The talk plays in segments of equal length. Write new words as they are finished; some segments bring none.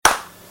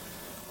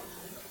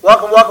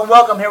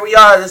Welcome. Here we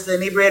are. This is the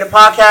Inebriated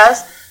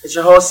podcast. It's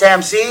your host,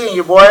 Sam C, and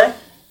your boy,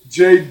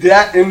 J.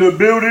 Dat in the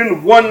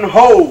building, one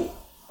whole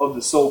of the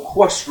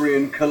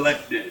Soulquestrian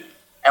Collective.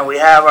 And we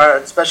have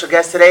our special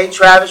guest today,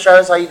 Travis.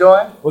 Travis, how you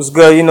doing? What's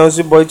good? You know, it's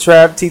your boy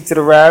Trav, T to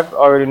the Rap.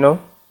 Already know.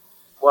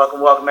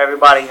 Welcome,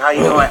 everybody. How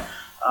you doing?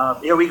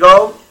 Here we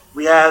go.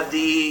 We have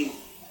the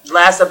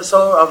last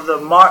episode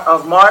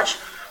of March.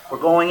 We're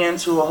going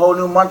into a whole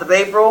new month of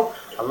April.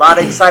 A lot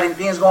of exciting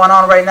things going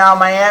on right now in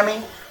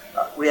Miami.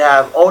 We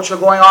have Ultra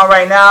going on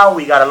right now.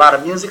 We got a lot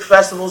of music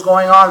festivals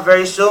going on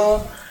very soon.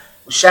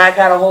 Shaq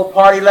had a whole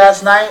party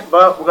last night,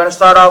 but we're going to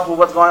start off with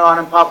what's going on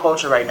in pop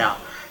culture right now,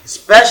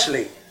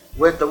 especially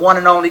with the one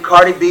and only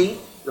Cardi B,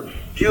 the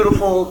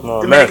beautiful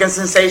Dominican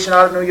sensation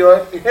out of New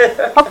York.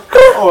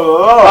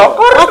 Hold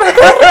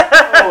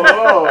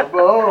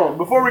on.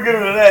 Before we get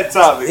into that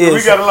topic,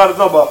 we got a lot to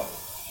talk about.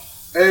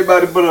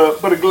 Everybody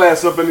put a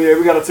glass up in the air.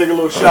 We got to take a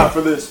little shot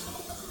for this.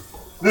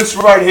 This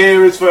right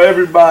here is for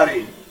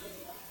everybody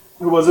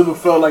who has ever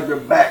felt like their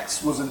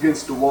backs was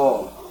against the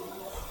wall.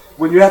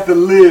 When you have to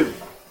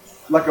live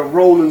like a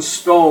rolling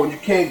stone, you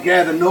can't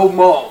gather no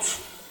moss.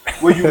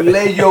 Where you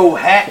lay your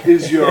hat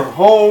is your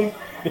home.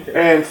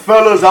 And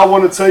fellas, I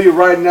want to tell you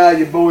right now,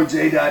 your boy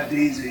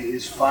J.Deezy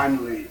is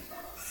finally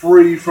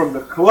free from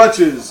the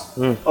clutches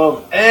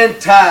of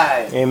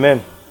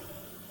Amen.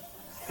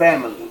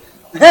 Family.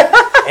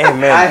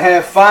 Amen. I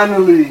have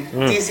finally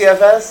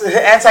DCFS?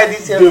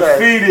 Anti-DCFS.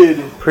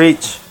 defeated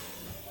Preach.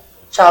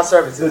 Child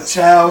services. the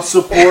child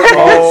support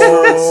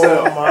officer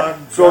itself. my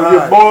God. So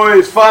your boy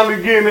is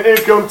finally getting an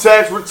income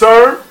tax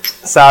return.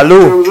 Salud. You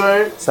know what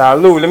I'm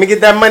saying? Salud. Let me get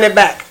that money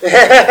back.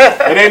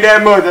 It ain't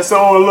that much. That's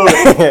all a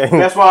little.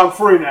 That's why I'm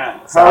free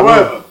now.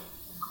 However,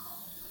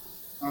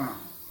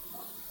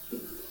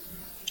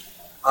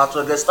 Off to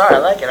a good start. I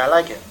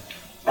like it.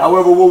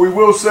 However, what we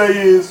will say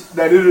is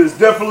that it is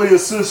definitely a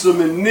system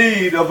in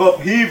need of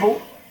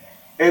upheaval,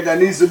 and that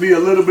needs to be a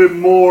little bit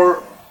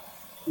more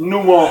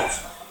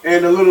nuanced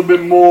and a little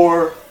bit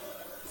more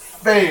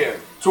fair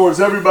towards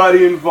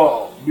everybody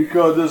involved,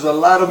 because there's a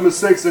lot of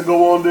mistakes that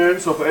go on there.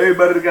 So for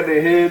everybody that got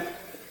their head,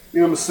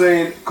 you know what I'm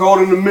saying,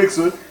 caught in the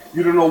mixer,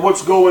 you don't know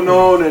what's going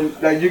on and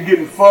that you're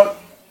getting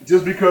fucked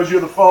just because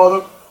you're the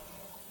father.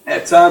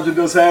 At times it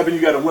does happen.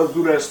 You got to weather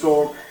through that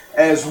storm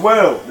as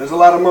well. There's a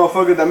lot of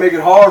motherfuckers that make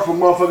it hard for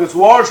motherfuckers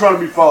who are trying to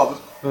be fathers,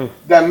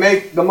 that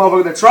make the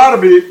motherfuckers that try to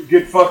be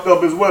get fucked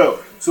up as well.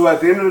 So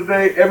at the end of the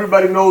day,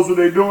 everybody knows what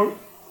they're doing.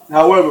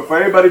 However, for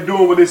everybody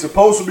doing what they're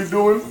supposed to be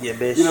doing, Yeah,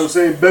 bitch. you know what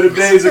I'm saying, better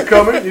days are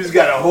coming. You just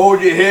got to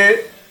hold your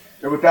head.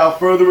 And without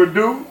further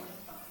ado,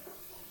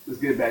 let's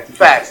get back to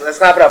Facts. Let's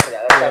clap it up for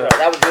that.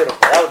 That was beautiful.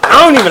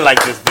 I don't even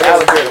like this bitch. That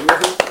was beautiful.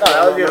 No,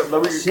 that was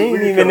beautiful. She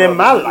ain't even in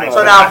my life.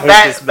 So now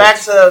back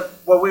to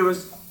what we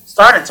was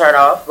starting to turn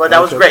off, but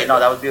that was great. No,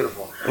 that was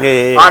beautiful.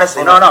 Yeah.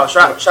 Honestly, no.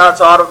 Shout out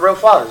to all the real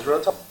fathers.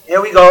 Real talk.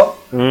 Here we go.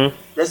 Mm-hmm.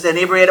 This is the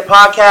Inebriated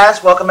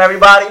podcast. Welcome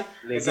everybody.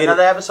 It's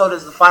another episode.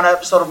 This is the final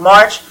episode of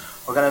March.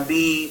 We're gonna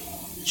be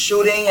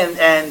shooting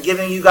and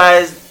giving you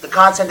guys the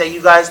content that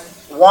you guys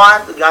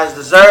want, you guys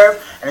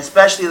deserve, and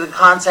especially the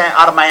content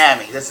out of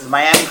Miami. This is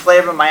Miami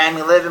flavor,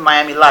 Miami living,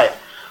 Miami life.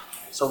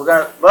 So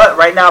but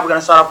right now we're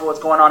gonna start off with what's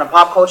going on in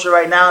pop culture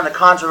right now and the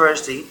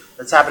controversy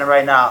that's happening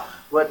right now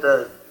with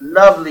the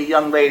lovely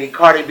young lady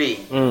Cardi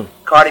B.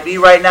 Cardi B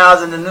right now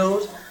is in the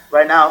news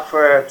right now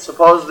for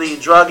supposedly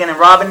drugging and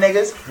robbing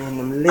niggas. Hitting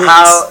them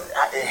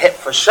licks.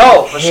 For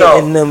sure.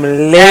 Hitting them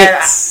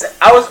licks. And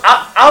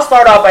I'll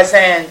start off by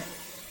saying,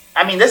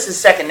 I mean, this is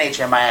second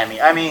nature in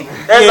Miami. I mean,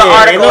 there's an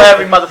article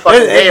every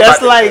motherfucking day about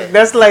this shit.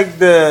 That's like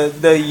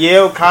the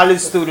Yale college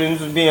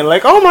students being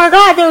like, oh my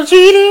God, they're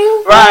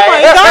cheating. Right. Oh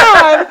my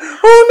God,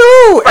 who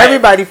knew? Right.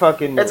 Everybody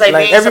fucking knew. It's like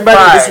being everybody.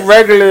 surprised. It's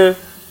regular.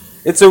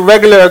 It's a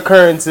regular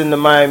occurrence in the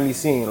Miami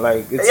scene.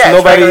 Like it's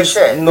regular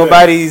shit.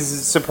 nobody's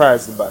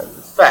surprised about it.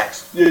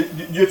 Facts.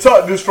 You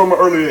taught this from an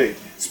early age.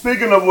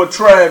 Speaking of what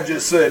Trav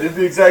just said, it's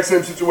the exact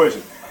same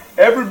situation.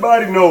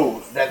 Everybody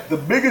knows that the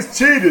biggest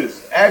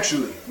cheaters,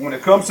 actually, when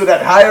it comes to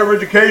that higher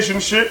education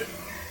shit,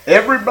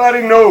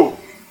 everybody knows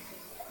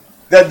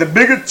that the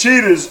biggest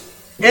cheaters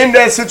in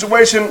that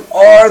situation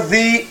are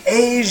the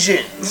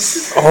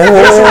Asians.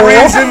 That's the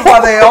reason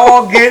why they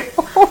all get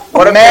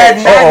mad.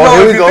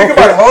 If you think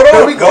about it,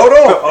 hold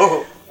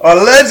on.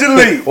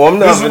 Allegedly,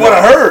 this is what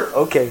I heard.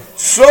 Okay.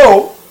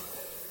 So,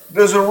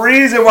 there's a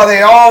reason why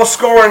they all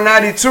scoring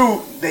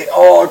 92. They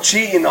all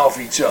cheating off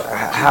each other.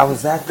 How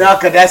was that? Now,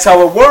 cause that's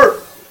how it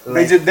worked.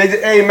 They just,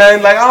 hey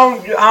man, like I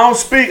don't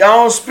speak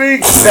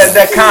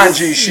that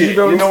kanji shit.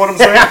 You know what I'm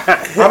saying?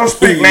 I don't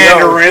speak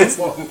Mandarin.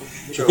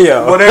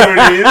 Yeah. Whatever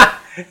it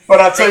is.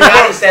 But I tell you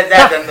I what, said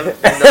that in the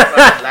fucking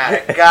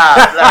line.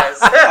 God bless.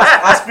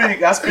 I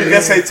speak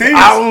SATs.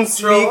 I don't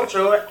speak.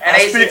 True.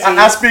 And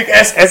I speak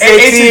SATs.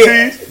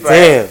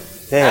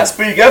 ACTs. Damn. I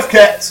speak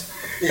FCATs.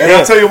 And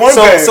I'll tell you one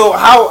thing. So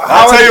how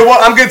I'll tell you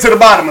what, I'm getting to the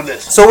bottom of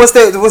this. So what's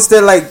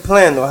their like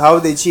plan though? How are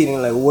they cheating?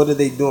 Like what are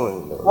they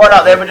doing? Well,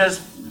 no, they were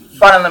just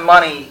funneling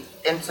money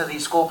into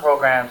these school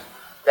programs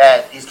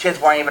that these kids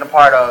weren't even a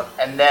part of,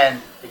 and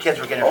then the kids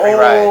were getting free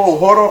rides. Oh,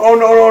 hold on.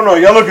 Oh, no.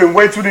 Y'all looking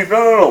way too deep.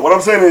 No. What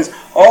I'm saying is,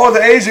 all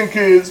the Asian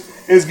kids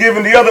is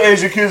giving the other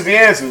Asian kids the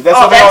answers. That's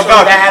how they all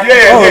got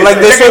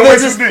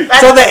it.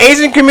 So the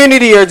Asian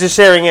community are just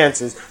sharing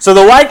answers. So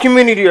the white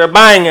community are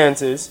buying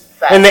answers.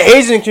 And the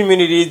Asian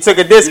community took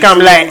a discount,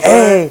 like,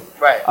 hey,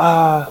 right.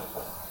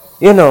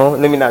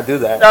 Let me not do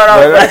that. No,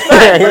 it's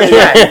fact.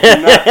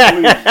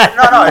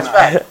 No, it's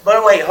fact.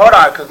 But wait, hold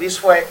on, because we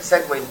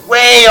segued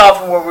way off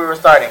from where we were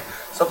starting.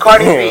 So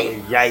Cardi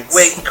B, yikes.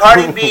 Wait,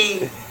 Cardi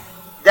B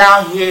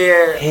down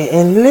here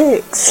hitting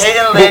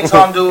licks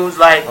on dudes.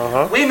 Like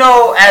we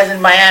know, as in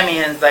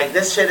Miamians, like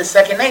this shit is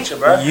second nature,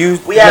 bro.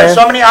 We have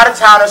so many out of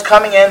towners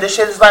coming in. This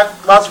shit is like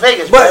Las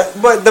Vegas,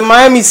 but the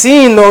Miami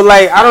scene though,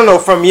 like I don't know,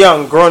 from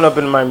young growing up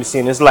in the Miami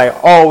scene, it's like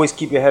always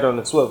keep your head on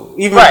the swivel,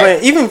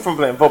 even from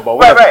playing football,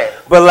 whatever. Right.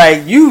 But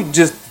like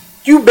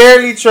you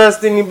barely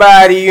trust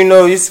anybody,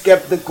 you're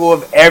skeptical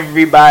of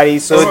everybody.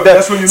 So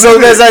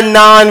there's a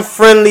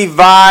non-friendly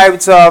vibe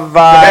to our vibe.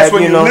 But that's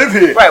when you live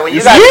here. Right,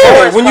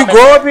 when you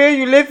grow up here,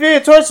 you live here,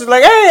 Torch is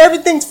like, hey,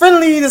 everything's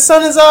friendly, the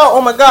sun is out,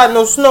 oh my god,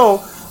 no snow.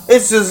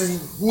 It's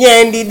just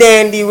yandy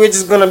dandy, we're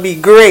just gonna be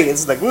great.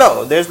 It's like,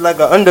 no, there's like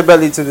an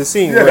underbelly to the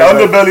scene. Yeah, the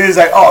underbelly is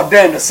like, oh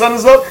damn, the sun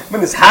is up,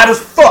 man, it's hot as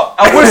fuck.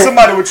 I wish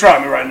somebody would try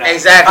me right now.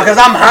 Exactly. Because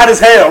I'm hot as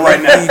hell right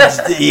now.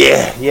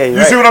 Yeah.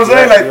 You see what I'm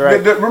saying?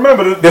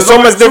 Remember, there's so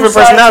much different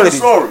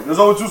personalities. There's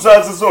only two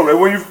sides to the story.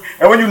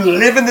 And when you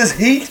live in this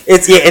heat,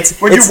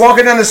 when you're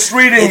walking down the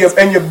street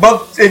and your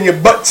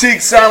butt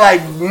cheeks sound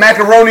like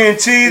macaroni and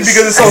cheese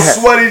because it's so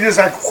sweaty, just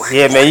like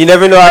man, you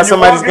never know how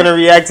somebody's gonna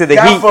react to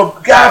the heat.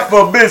 God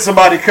forbid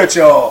somebody cut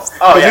you off.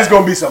 There's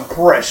gonna be some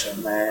pressure,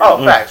 man.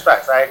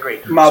 Facts. I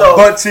agree. My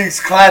butt cheeks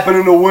clapping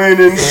in the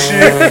wind and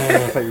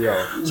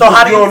shit. So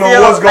how do you feel?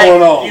 What's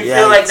going on? Do you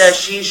feel like that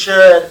she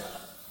should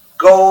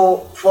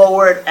go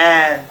forward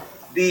and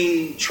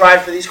be tried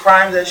for these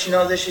crimes that she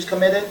knows that she's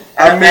committed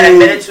and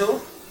admitted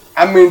to?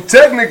 I mean,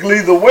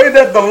 technically, the way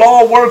that the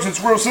law works, it's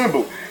real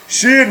simple.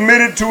 She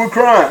admitted to a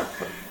crime.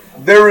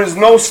 There is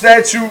no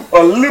statute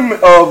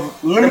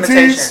of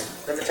limitations.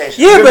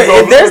 Yeah,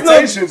 but there's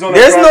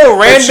no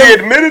random. She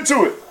admitted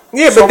to it.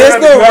 Yeah, but there's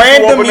no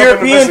random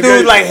European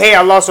dude like, hey,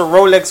 I lost a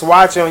Rolex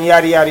watch on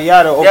yada yada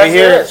yada over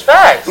here. Yes,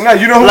 facts. Now,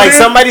 you know who like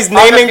somebody's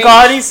naming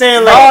Cardi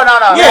saying like,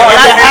 no. Yeah,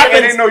 it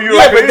happens. But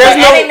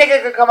any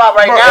nigga could come out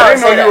right now and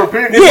say that.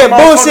 Yeah,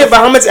 bullshit. But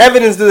how much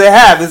evidence do they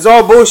have? It's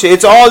all bullshit.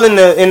 It's all in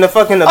the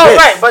fucking abyss. Oh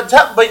right,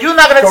 but you're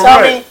not gonna tell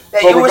me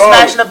that you were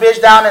smashing a bitch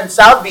down in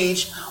South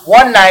Beach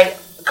one night.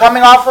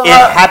 Coming off of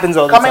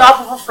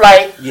a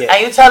flight,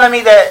 and you telling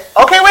me that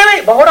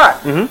wait, but hold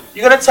on.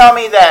 You're gonna tell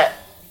me that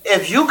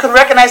if you can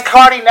recognize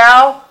Cardi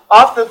now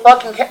off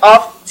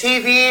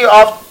TV,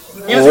 off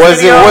music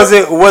video,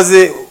 was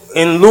it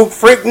in Luke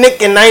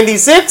Freaknik in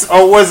 '96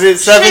 or was it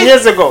 7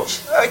 years ago?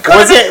 It could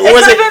have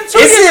been 2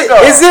 years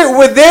ago. Is it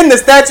within the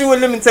statute of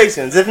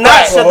limitations? If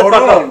not, shut the fuck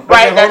up.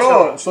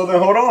 Right, so then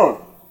hold on.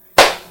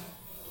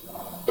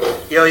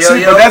 Yo.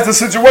 But that's the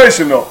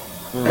situation though.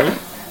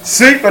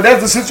 See, but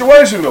that's the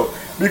situation though.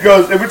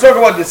 Because if we talk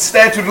about the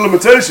statute of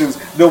limitations,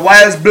 then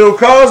why is Bill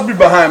Cosby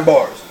behind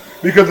bars?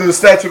 Because of the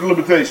statute of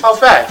limitations. Oh,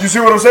 fact. You see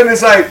what I'm saying?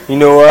 It's like, you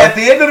know what? At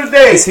the end of the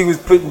day, he was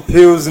putting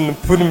pills in the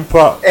pudding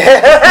pop. But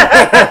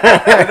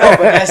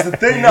that's the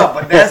thing,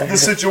 but that's the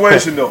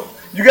situation though.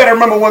 You got to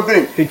remember one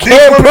thing. You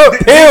can't put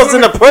pills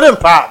in the pudding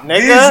pop,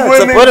 nigga.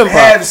 These women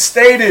have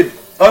stated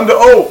under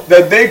oath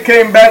that they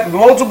came back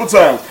multiple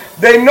times.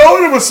 They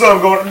know there was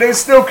something going on. They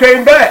still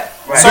came back.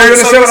 Right. So you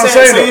understand what I'm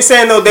saying? So you're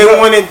saying though they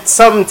wanted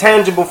something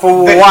tangible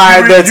for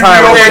why their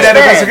time was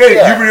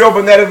You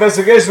reopened that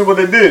investigation, what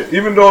they did,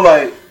 even though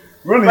like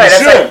really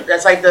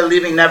that's like the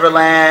Leaving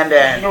Neverland,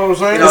 and you know what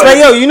I'm saying? It's like,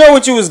 yo, you know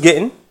what you was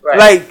getting,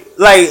 right?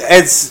 Like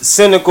as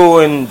cynical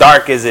and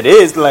dark as it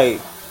is, like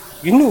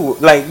you knew what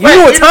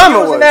time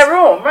it was in that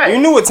room, right? You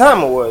knew what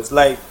time it was,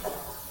 like.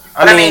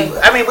 I mean,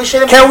 we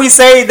should. Can we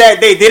say that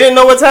they didn't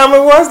know what time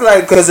it was,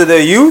 like because of their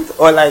youth,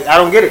 or like I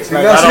don't get it?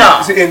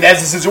 Like, See, and that's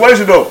the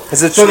situation though.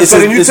 So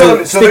then you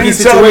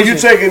telling me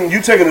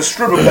you taking a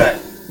stripper back.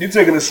 You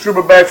taking a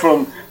stripper back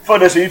from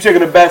you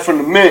taking it back from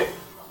the mint,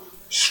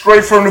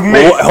 straight from the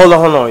mint. Hold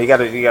on. You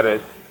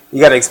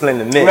gotta explain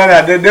the mint. No,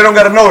 they don't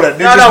gotta know that.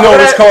 They just know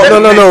it's called.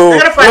 No.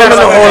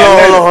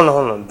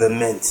 Hold on. The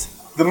mint.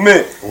 The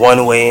mint.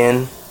 One way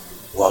in,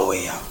 one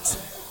way out.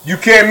 You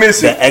can't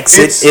miss it. The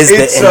exit is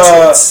the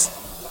entrance.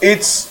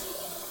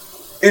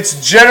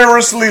 It's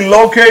generously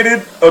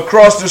located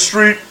across the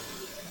street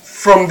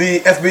from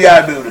the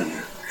FBI building.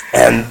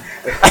 And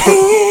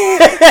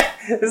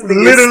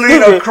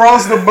literally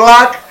across the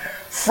block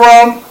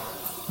from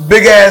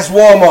big ass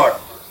Walmart.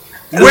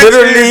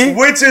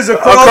 Which is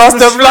across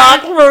the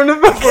block from the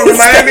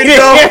Miami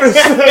Dolphins.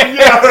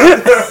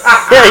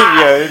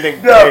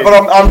 Yeah, but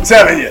I'm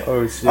telling you.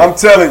 Oh shit. I'm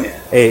telling you.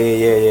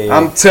 Yeah.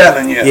 I'm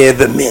telling you. Yeah,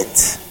 the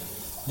mint.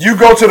 You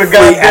go to the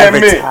goddamn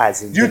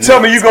mint. You tell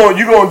me you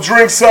gonna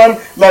drink something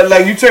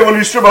like you take one of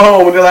these stripper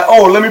home and they're like,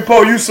 oh, let me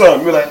pour you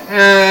something. You're like,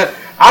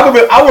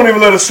 I won't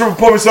even let a stripper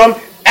pour me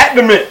something at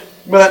the mint.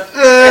 But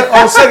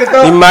on second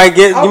thought, You might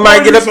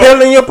get a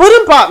pill in your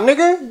pudding pop,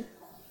 nigga.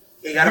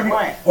 You got a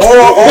point.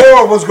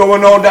 Or what's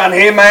going on down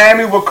here in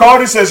Miami? What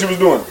Cardi said she was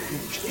doing.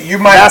 You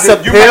might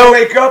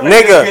wake up and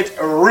nigga. just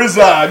get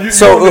resigned.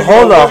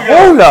 Hold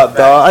up,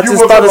 dog. I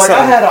just thought of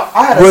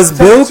something. Was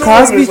Bill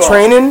Cosby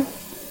training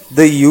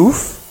the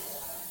youth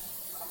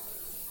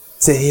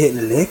to hit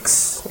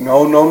licks?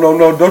 No.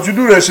 Don't you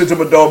do that shit to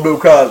my dog Bill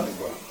Cosby,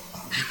 bro.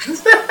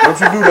 Don't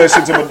you do that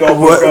shit to my dog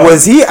Bill Cosby.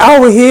 Was he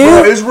out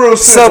here it's real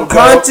simple,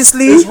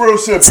 subconsciously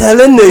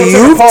telling the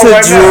youth youth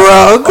to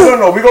drug?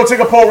 No. We're going to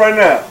take a poll right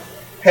now.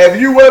 Have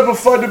you ever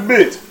fucked a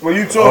bitch when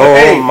you told her,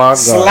 hey,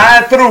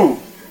 slide through?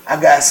 I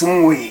got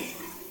some weed.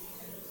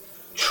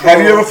 True. Have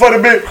you ever fucked a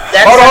bitch?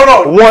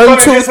 Hold on. 1,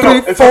 2,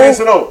 3, 4,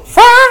 5.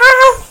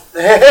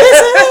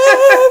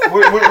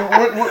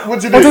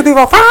 What you do? 1, 2, 3,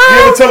 4, 5.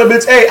 You ever tell a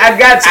bitch, hey, I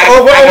got...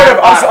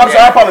 I'm sorry,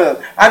 I apologize.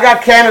 I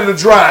got Canada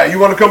Dry. You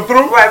want to come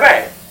through?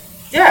 Right.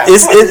 Yeah.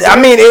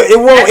 It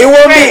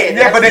won't be...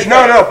 Yeah, but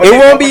no. It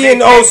won't be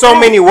in so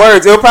many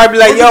words. It'll probably be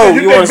like, yo,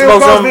 you want to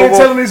smoke something? You think Bill Cosby ain't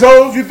telling these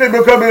hoes? You think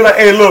Bill Cosby be like,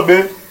 hey, look,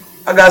 bitch,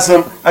 I got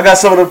some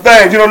of them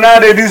things. You know,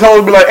 nowadays these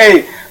hoes be like,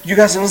 hey, you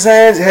got some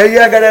Zans? Hell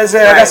yeah, I got that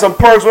Zan. Right. I got some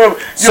perks. Whatever.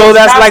 So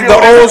that's like the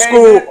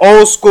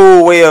old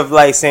school way of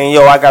like saying,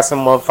 yo, I got some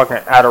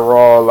motherfucking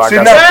Adderall.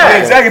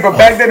 Exactly. But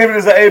back then, he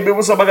was like, hey, bitch,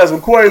 what's up? I got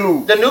some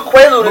Quaalude. The new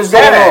Quaalude is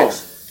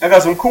Xanax. I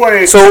got some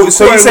Quaalude. So you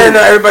saying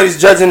that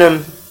everybody's judging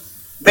him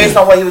based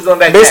on what he was doing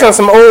back then? Based on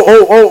some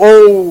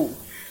old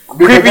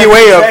creepy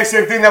way of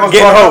same thing that was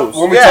getting hoes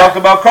when we talked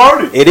about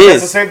Cardi. It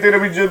is the same thing that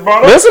we just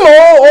brought up. There's some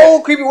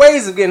old creepy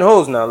ways of getting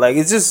hoes now. Like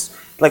it's just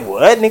like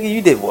what, nigga?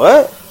 You did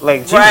what?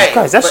 Like Jesus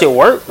Christ, that shit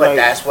worked. But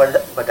that's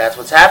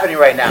what's happening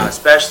right now,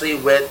 especially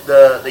with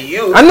the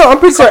youth. I know. I'm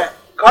pretty sure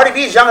Cardi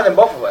B is younger than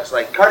both of us.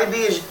 Like Cardi B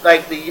is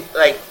like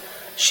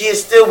she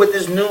is still with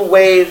this new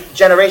wave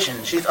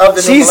generation. She's of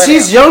the new millennium.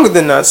 She's younger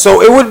than us,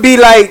 so it would be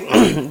like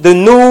the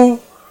new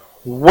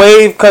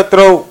wave,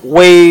 cutthroat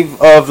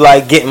wave of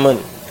like getting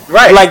money.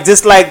 Right. Like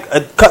just like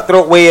a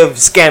cutthroat way of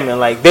scamming.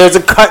 Like there's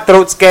a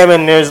cutthroat scam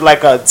and there's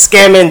like a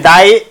scamming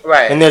diet.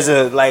 Right. And there's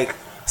a like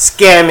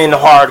scamming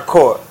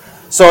hardcore.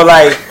 So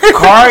like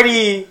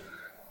Cardi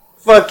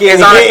fucking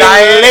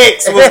hitting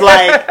licks was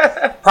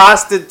like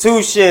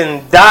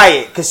prostitution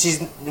diet. Cause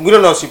we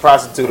don't know if she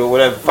prostitute or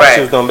whatever the fuck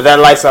she was doing, but that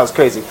lifestyle's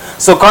crazy.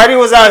 So Cardi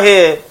was out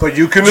here but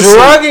you can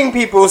drugging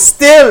people,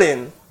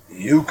 stealing.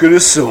 You could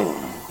assume.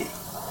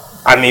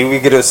 I mean, we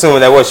could assume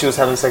that she was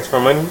having sex for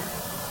money?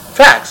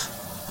 Facts.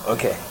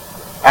 Okay.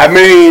 I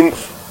mean,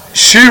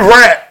 she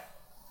rap.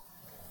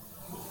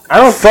 I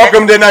don't fuck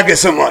them, then I get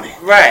some money.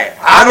 Right.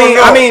 I mean,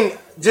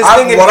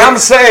 I'm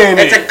saying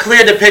it's a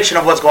clear depiction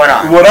of what's going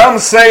on. What I'm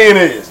saying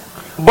is,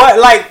 but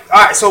like,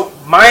 all right, so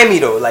Miami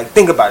though, like,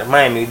 think about it,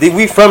 Miami.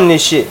 We from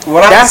this shit.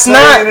 That's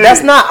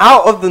not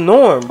out of the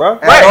norm, bro.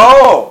 Right. At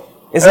all.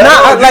 It's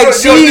not like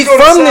she's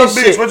from this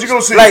shit. What you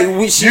gonna see? Like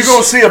you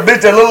gonna see a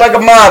bitch that look like a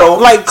model,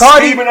 like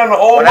Cardi, steaming on an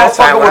old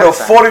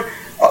motherfucker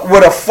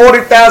with a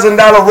 $40,000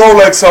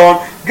 Rolex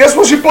on. Guess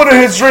what she put in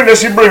his drink that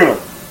she bringing him?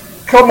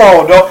 Come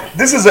on, dog.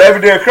 This is an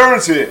everyday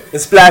occurrence here. A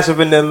splash of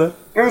vanilla.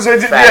 You know what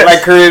I'm saying?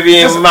 Like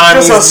Caribbean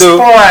mommies do.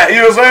 Splash, you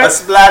know what I'm saying? A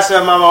splash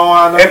of Mama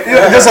Juana.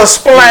 Just a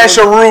splash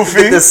of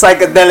roofie. The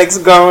psychedelics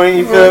going,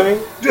 you feel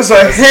me? Just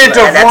a hint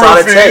of roofie. That's all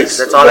it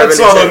takes. That's all it really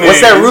takes.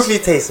 What's that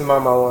roofie taste in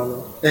Mama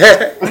Juana?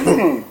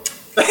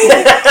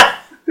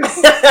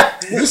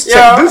 This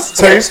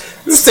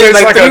tastes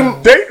like a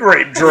date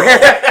rape drug.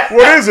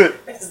 What is it?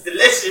 It's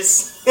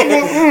delicious.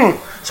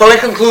 So in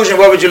conclusion,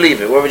 where would you leave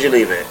it?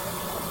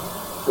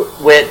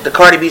 With the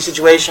Cardi B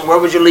situation, where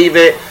would you leave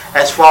it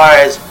as far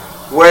as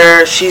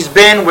where she's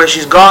been, where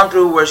she's gone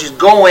through, where she's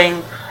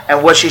going,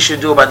 and what she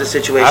should do about the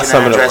situation? I'll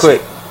sum it up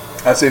quick.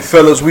 I say,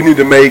 fellas, we need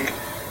to make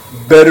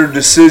better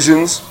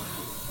decisions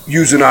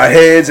using our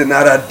heads and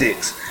not our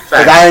dicks.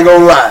 Because I ain't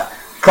gonna lie.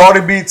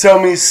 Cardi B tell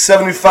me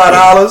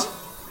 $75.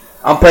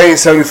 I'm paying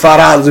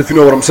 $75 if you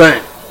know what I'm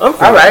saying.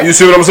 Okay. All right. You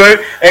see what I'm saying?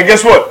 And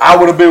guess what? I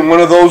would have been one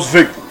of those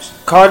victims.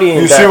 Cardi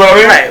you see what I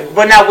mean? Right.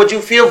 But now, would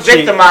you feel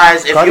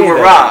victimized if you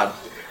were robbed?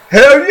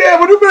 Hell yeah,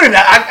 what do you mean?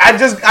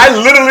 I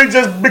literally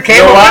just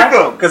became a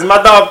victim. Because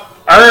my dog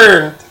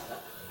earned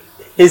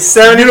his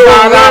 $75.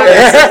 Right.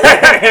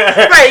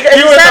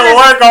 He was to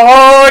work a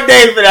whole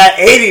day for that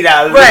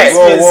 $80. Right. He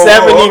spent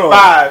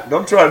 $75.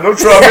 Don't try to be like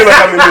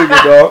I'm a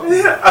nigga, dog. No,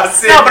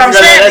 but I'm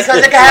saying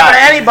because it can happen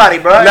to anybody,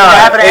 bro. It can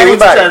happen to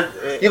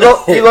anybody.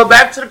 You go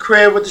back to the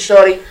crib with the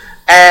shorty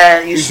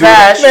and you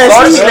smash,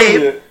 go to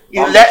sleep.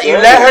 You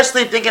let her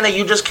sleep thinking that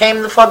you just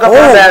came the fuck up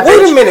on that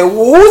bitch. Wait a minute,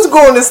 who's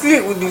going to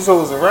sleep with these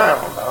hoes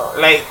around?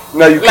 Like,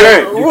 no, you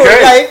can't. You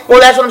can't. Well,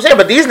 that's what I'm saying.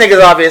 But these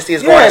niggas obviously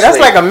is going to sleep. Yeah, that's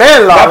like a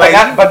man law.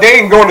 But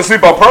they ain't going to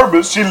sleep on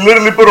purpose. She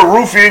literally put a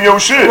roofie in your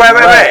shit.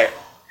 Right.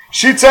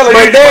 She telling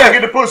you to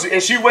get the pussy,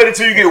 and she waited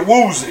till you get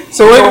woozy.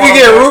 So if you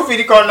get a roofie,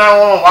 you call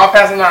 911 while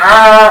passing the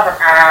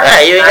Yeah,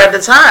 you ain't got the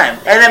time.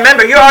 And then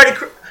remember, you're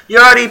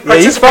already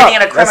participating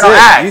in a criminal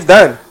act. He's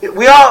done.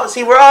 We're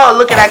all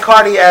looking at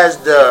Cardi as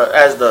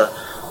the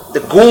the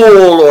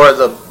ghoul or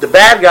the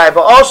bad guy,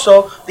 but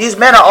also these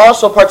men are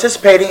also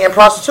participating in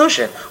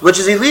prostitution, which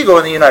is illegal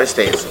in the United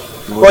States.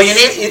 Well, you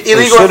need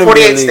illegal in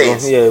 48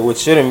 states. Yeah, which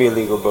shouldn't be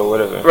illegal, but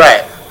whatever.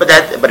 Right,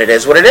 but it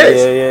is what it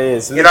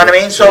is. Yeah. You know what I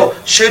mean? So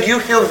should you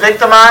feel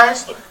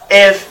victimized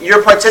if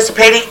you're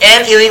participating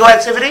in illegal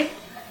activity?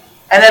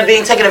 And then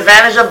being taken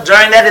advantage of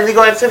during that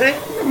illegal activity?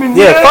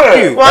 Fuck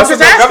you. Well, that's what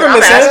the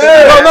government says.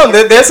 No,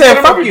 they're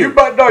saying fuck you.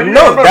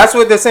 No, that's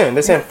what they're saying.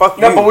 They're saying fuck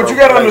you. No, but what you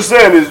gotta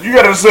understand is, you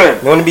want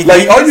to be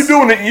like, all you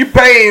doing it, you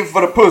paying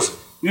for the pussy.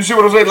 You see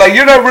what I'm saying? Like,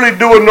 you're not really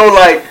doing no,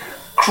 like,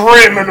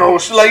 criminal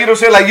shit. Like, you know what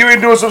I'm saying? Like, you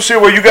ain't doing some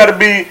shit where you gotta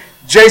be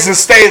Jason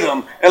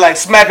Statham and, like,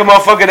 smack a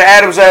motherfucker in the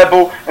Adam's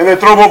apple and then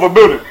throw him over a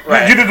building.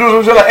 Right. You just do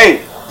some shit like,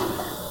 hey,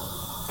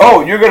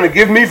 oh, you're gonna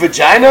give me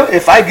vagina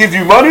if I give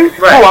you money?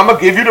 Right. Oh, I'm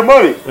gonna give you the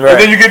money. Right. And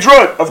then you get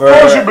drugged. Of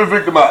course you've been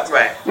victimized.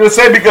 Right. You know what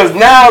I'm saying? Because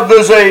now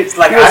there's a... It's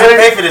like, you know I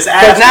didn't pay for this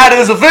ass. Because now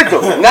there's a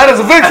victim.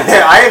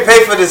 I didn't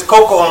pay for this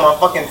cocoa on my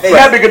fucking face.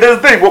 Yeah, because that's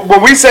the thing.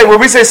 When we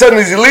say something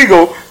is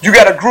illegal, you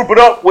gotta group it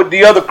up with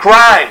the other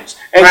crimes.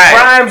 And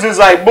crimes is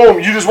like, boom,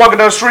 you just walking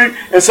down the street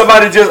and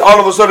somebody just all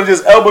of a sudden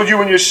just elbow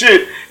you in your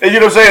shit. And you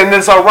know what I'm saying? And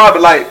then start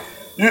robbing. Like,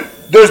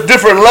 there's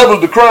different levels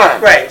to crime.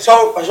 Right.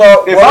 So if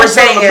what I'm we're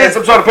saying is,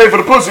 I'm trying to pay for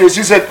the pussy, and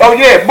she said, "Oh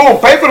yeah, boom,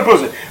 pay for the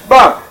pussy."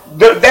 Boom.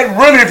 That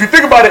really, if you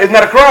think about it, is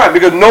not a crime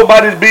because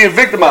nobody's being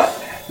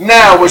victimized.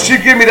 Now, when she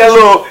give me that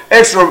little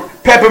extra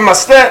pep in my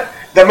step,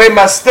 that made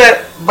my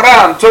step,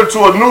 bam, turn to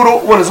a noodle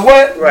when it's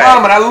wet,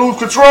 bam, and I lose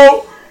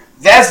control.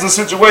 That's the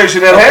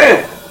situation at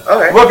hand.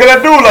 Okay. What can I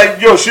do?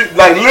 Like, yo, she,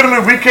 like,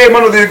 literally, we came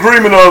under the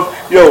agreement of,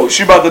 yo,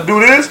 she about to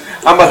do this,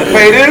 I'm about to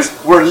pay this,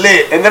 we're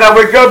lit. And then I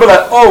wake up and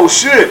like, oh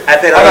shit. I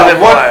think I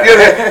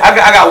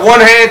got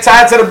one hand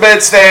tied to the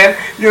bedstand.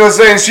 You know what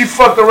I'm saying? She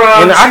fucked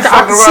around. And she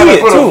fucked around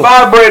and put a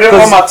vibrator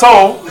on my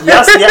toe.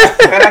 Yes,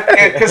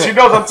 Because she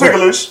knows I'm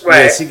ticklish.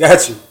 Right. Yeah, she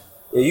got you.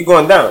 Yeah, you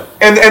going down.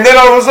 And then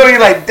all of a sudden you're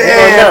like,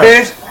 damn,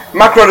 bitch.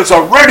 My credit's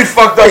already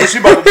fucked up and she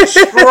about to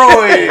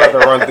destroy it. About to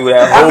run through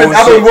that whole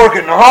I've been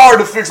working hard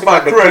to fix my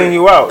credit. Clean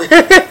you out.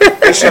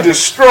 And she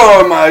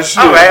destroyed my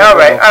shit. All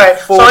right.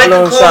 So in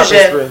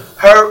conclusion,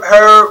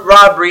 her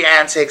robbery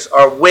antics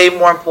are way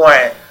more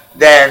important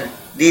than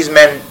these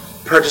men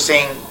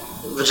purchasing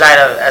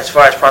vagina as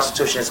far as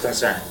prostitution is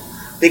concerned,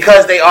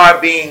 because they are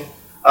being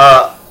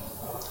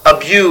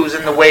abused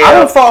in the way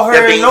of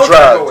they're being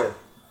drugged.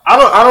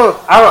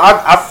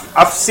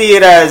 I see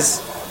it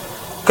as,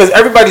 because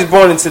everybody's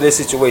born into this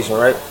situation,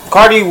 right?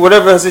 Cardi,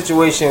 whatever her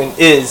situation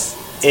is,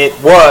 it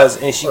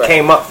was, and she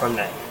came up from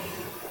that.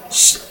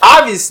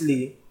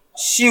 Obviously,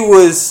 she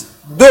was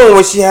doing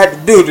what she had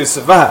to do to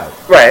survive.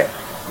 Right.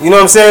 You know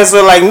what I'm saying?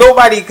 So, like,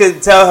 nobody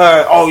could tell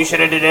her, oh, you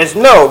should have did this.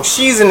 No,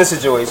 she's in the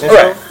situation.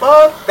 Right. So,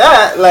 fuck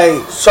that.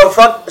 Like, so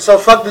fuck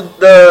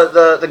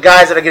the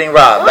guys that are getting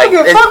robbed. Like,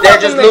 they're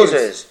just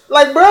losers.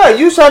 Like, bro,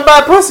 you trying to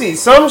buy pussy.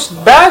 Some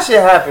bad shit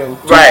happened.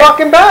 Too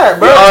fucking bad,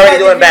 bro. You're already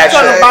doing bad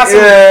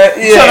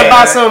shit. You trying to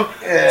buy some,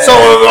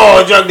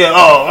 drug deal.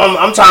 Oh,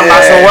 I'm trying to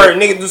buy some work.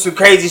 Nigga do some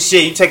crazy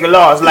shit. You take a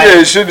loss. Like, yeah,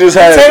 it should just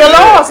happen. Take a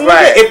loss.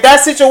 Right. If that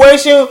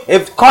situation,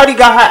 if Cardi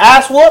got her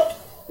ass whooped,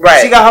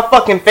 she got her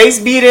fucking face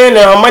beat in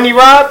and her money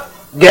robbed,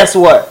 guess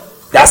what?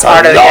 That's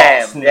part of the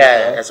loss, game.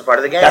 Yeah, that's a part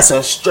of the game. That's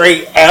a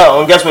straight L.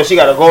 And guess what? She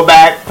gotta go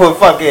back, put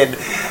fucking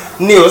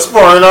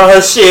Neosporin on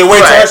her shit,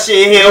 wait till her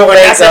shit heal, and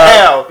that's an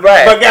L.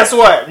 Right. But guess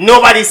what?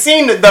 Nobody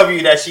seen the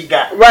W that she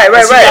got. Right.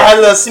 She got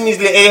her little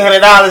measly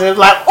 $800 and it's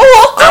like,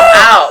 oh, I'm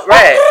out.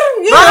 Right.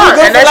 I'm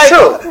good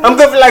true. I'm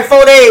good for like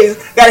 4 days.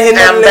 Gotta hit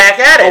and I'm back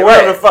at it.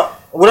 Whatever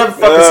the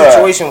fuck the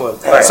situation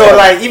was. Right. So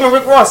like, even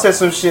Rick Ross said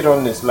some shit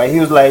on this. Like,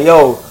 he was like,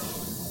 yo.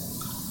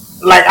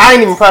 Like, I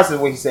ain't even process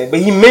what he said,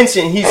 but he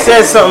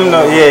said something.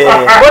 Well,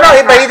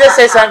 no, but he did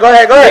say something. Go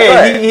ahead. Go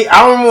ahead.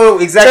 I don't know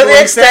exactly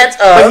what he said,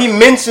 but he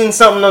mentioned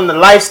something on the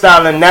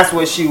lifestyle, and that's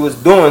what she was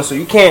doing. So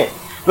you can't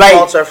like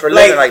fault her for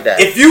living like that.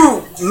 If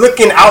you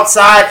looking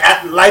outside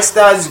at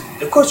lifestyles,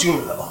 of course you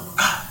can be like,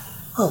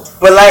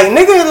 but like,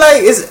 nigga,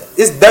 like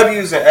it's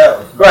W's and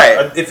L's.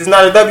 Right. If it's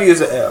not a W,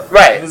 it's an L.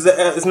 Right.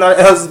 If it's not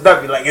an L, it's a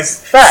W. Like, it's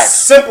facts.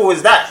 Simple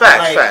as that.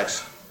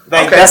 Facts.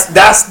 Like, okay.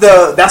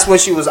 that's when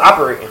she was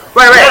operating.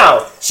 Right.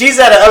 Now she's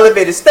at an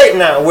elevated state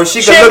now where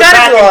she can look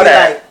back and be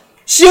like,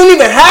 she don't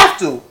even have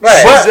to. Right.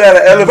 She's at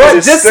an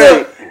elevated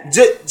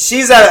state.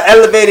 She's at an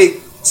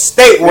elevated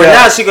state where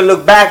now she can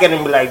look back at it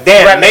and be like,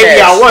 damn, maybe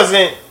I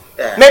wasn't.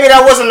 Yeah. Maybe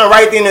that wasn't the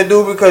right thing to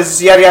do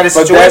because yada yada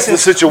situation. But that's the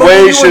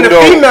situation,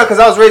 though. Female, because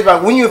I was raised by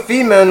when you're a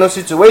female in those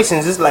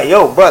situations, it's like,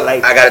 yo, bro,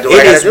 like, I gotta do what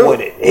I gotta do. What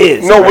it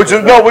is.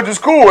 Which is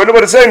cool. Ain't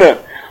nobody saying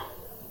that.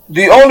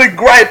 The only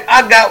gripe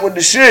I got with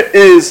the shit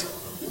is,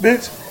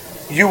 bitch,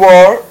 you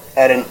are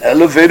at an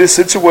elevated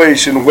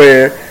situation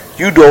where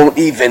you don't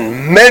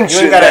even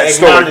mention that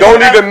story.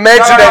 Don't even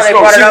mention that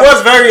story. She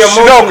was very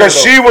emotional. No, because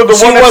she was the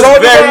one that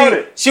talked about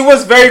it. She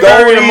was very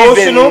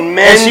emotional,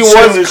 and she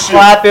was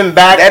clapping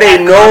back. That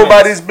ain't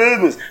nobody's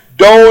business.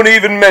 Don't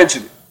even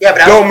mention it. Yeah,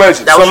 but don't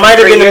mention it. So it might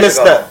have been a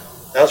misstep.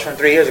 That was from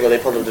 3 years ago. They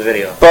pulled up the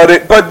video.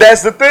 But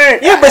that's the thing.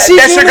 Yeah, but she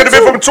that shit could have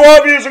been from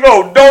 12 years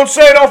ago. Don't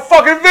say it on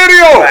fucking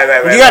video.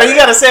 Right. You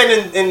gotta say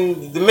it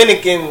in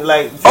Dominican,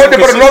 like. Oh,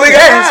 pero no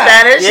digas in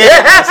Spanish.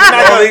 Yeah.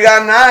 No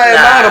digas nada,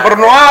 hermano, pero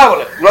no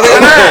hable. No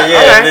digas nada.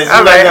 Yeah,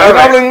 All right. No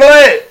hablo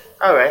inglés.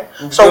 All right.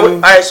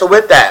 So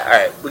with that, all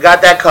right, we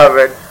got that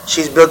covered.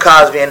 She's Bill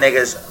Cosby and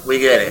niggas. We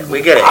get it.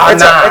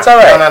 It's all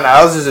right. No.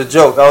 That was just a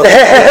joke. No,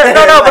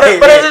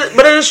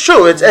 but it is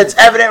true. It's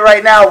evident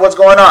right now what's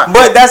going on.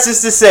 But that's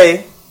just to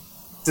say,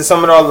 to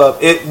sum it all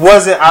up, it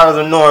wasn't out of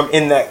the norm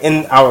in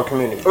our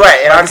community.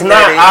 Right. In our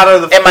community. Not out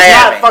of the. In Miami.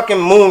 It's not fucking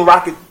moon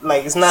rocket.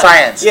 Like it's not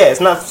science. Yeah, it's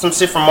not some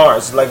shit from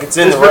Mars. Like it's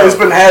It's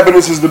been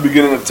happening since the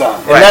beginning of time.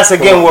 And that's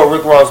again what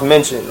Rick Ross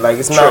mentioned. Like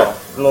it's not.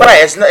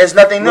 Right. It's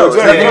nothing new.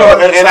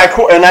 And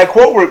I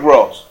quote Rick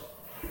Ross.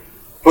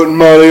 Putting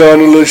Molly on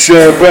a little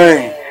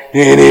champagne.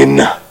 Ain't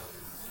enough.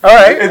 All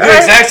right. It's the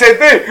exact same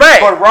thing. Right.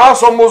 But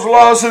Ross almost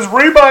lost his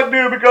Reebok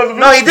deal because of it.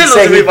 No, he did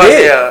lose the Reebok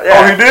deal. Yeah.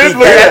 Oh, he did?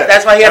 Look at that.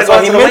 That's why he had to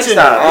go to the Wingstop.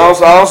 I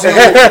don't see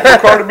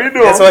what Cardi B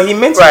doing. That's what he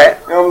mentioned. Right.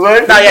 You know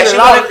what I'm saying?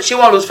 No, yeah, she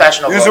won't lose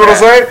fashion over You see what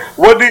I'm saying?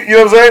 You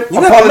know what I'm saying?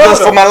 You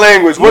Apologize for my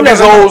language. What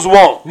these hoes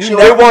want?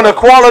 They want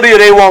equality or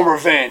they want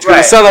revenge?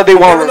 Because it sounds like they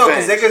want revenge.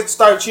 Because they could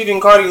start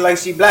treating Cardi like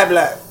she black.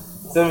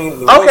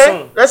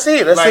 Okay, let's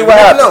see what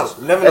happens.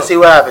 Let's see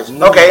what happens.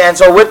 Okay, and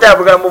so with that,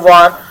 we're gonna move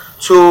on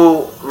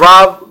to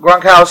Rob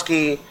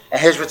Gronkowski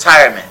and his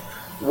retirement.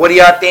 What do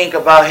y'all think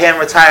about him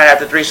retiring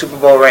after 3 Super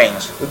Bowl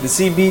rings? With the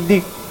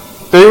CBD,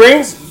 3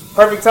 rings,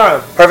 perfect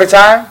time. Perfect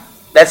time.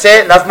 That's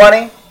it. Enough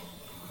money.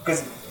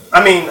 Because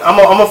I mean, I'm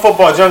a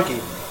football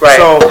junkie. Right.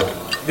 So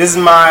this is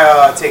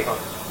my take on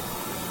it.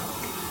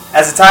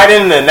 As a tight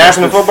end in the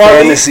National Football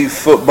League, fantasy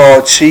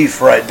football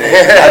chief right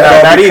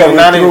there. not even.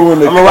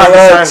 I'm a rocket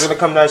science when it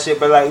comes to that shit,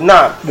 but like,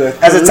 nah.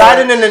 As a tight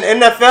end in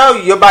the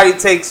NFL, your body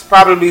takes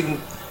probably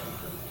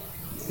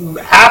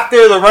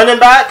after the running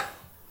back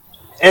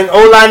and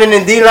O lineman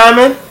and D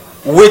lineman,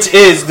 which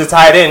is the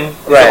tight end,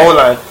 the O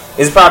line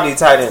is probably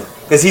tight end.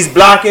 Because he's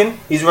blocking,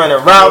 he's running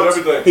routes,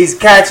 he's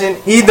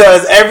catching, he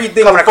does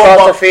everything. Coming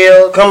across the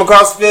field. Coming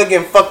across the field,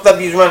 getting fucked up,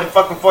 he's running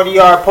fucking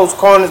 40-yard post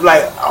corners,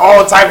 like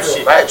all types of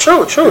shit. Right,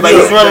 true. Like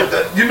he's running.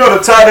 You know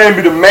the tight end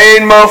be the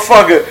main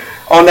motherfucker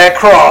on that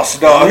cross,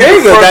 dog. There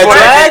you go,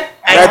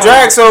 that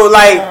drag. So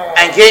like,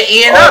 and get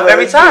eaten up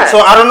every time. So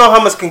I don't know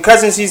how much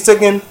concussions he's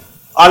taken.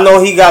 I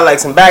know he got like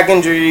some back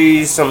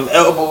injuries, some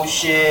elbow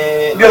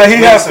shit. Yeah, like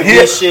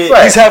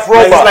he's half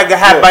robot. He's like a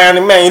half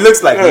bionic man. He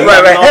looks like it.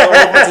 Right.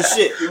 A bunch of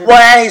shit. Well,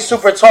 and he's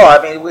super tall.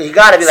 I mean, he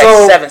got to be like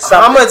 7 something.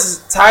 How much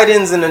tight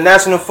ends in the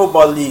National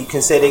Football League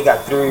can say they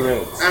got 3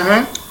 rings?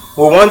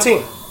 Mm-hmm. With one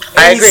team.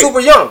 And he's super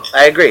young.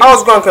 I agree. I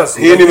was Gronkowski.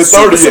 He ain't even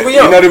 30 yet. He's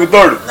not even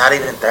 30. Not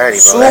even 30,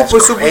 bro.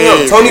 Super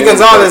young. Tony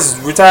Gonzalez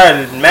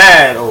retired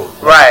mad old.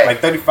 Right.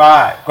 Like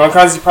 35.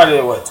 Gronkowski's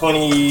probably what,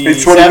 20?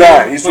 He's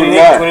 29. He's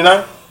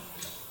 29.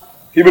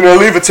 He been in the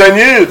league for 10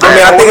 years. I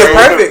mean, I think it's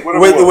perfect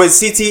with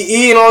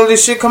CTE and all of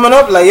this shit coming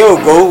up. Like, yo,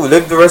 go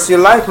live the rest of your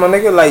life, my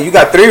nigga. Like, you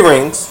got 3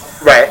 rings.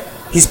 Right.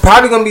 He's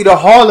probably gonna be the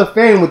Hall of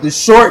Fame with the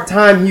short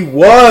time he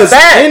was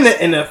in the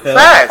NFL.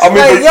 Facts. I mean,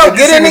 like, yo,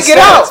 get in and get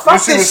out.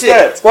 Fuck this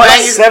shit. Well,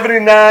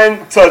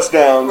 79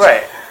 touchdowns.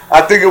 Right.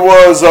 I think it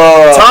was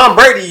Tom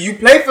Brady. You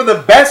play for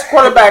the best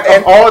quarterback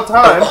of all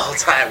time. Of all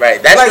time, right?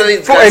 That's like, really.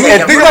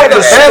 And think about the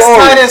best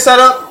tight end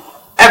setup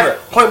ever.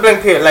 Point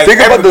blank period. Like,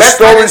 think about the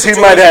stories he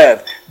might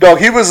have. Dog,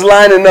 he was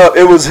lining up.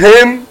 It was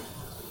him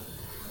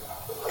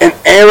and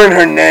Aaron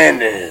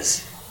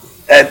Hernandez.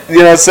 You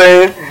know what I'm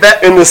saying?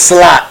 In the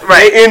slot.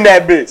 Right. In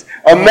that bitch.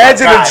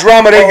 Imagine the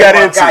drama they got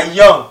into.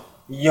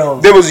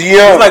 Young. They was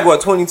young. It was like,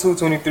 what, 22,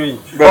 23.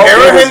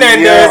 Aaron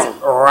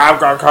Hernandez, Rob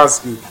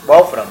Gronkowski.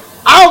 Both of them.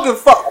 I don't give a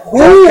fuck.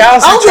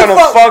 Gronkowski trying to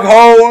fuck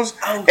hoes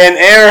and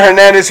Aaron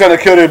Hernandez trying to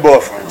kill their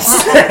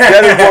boyfriends.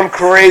 That is one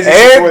crazy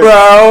situation. Hey,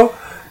 bro.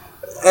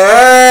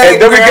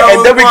 And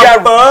then we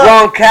got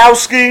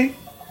Gronkowski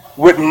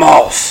with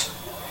Moss.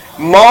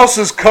 Moss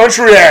is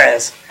country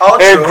ass.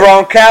 And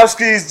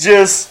Gronkowski's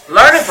just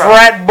learning from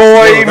frat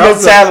boy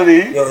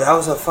mentality. That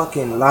was a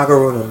fucking locker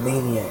room of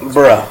maniacs.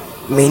 Bruh.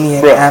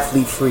 Maniac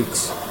athlete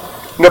freaks.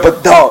 No,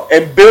 but dog,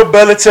 and Bill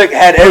Belichick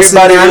had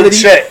everybody in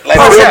check. Like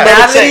Bill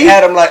Belichick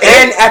had him like,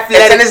 and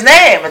athletic. It's in his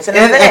name. It's in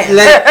his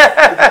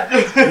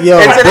name. Yo,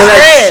 it's in his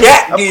name.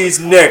 Shaq these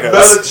niggas.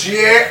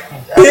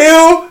 Belichick.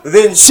 Bill,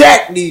 then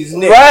Shaq these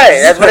niggas. Right,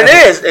 that's what it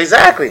is.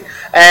 Exactly.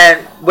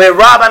 And with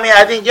Rob, I mean,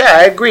 I think,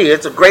 I agree.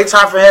 It's a great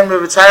time for him to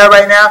retire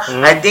right now.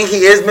 Mm-hmm. I think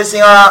he is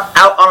missing out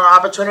on an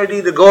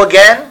opportunity to go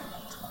again.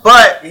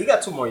 But he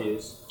got 2 more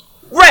years.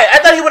 Right, I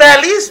thought he would have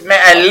at least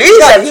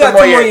had 2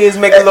 more years.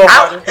 Make a little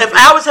if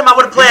I was him, I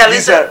would play at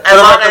least as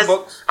long as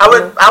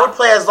I would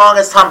play as long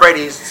as Tom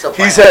Brady's still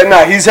playing.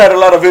 He's had a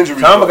lot of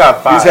injuries. Tom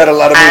got 5. He's had a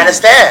lot of injuries. I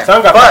understand.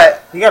 Tom got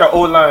 5. He got an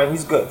old line.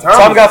 He's good.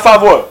 Tom got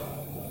 5 what?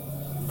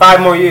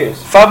 5 more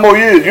years. 5 more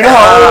years. You know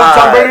how old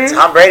Tom Brady is?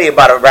 Tom Brady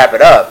about to wrap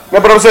it up.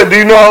 No, but I'm saying, do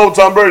you know how old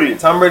Tom Brady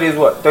is? Tom Brady is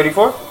what,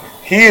 34?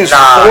 He is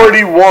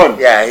 41.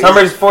 Yeah. Tom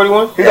Brady's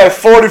 41? He's like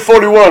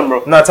 41,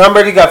 bro. No, Tom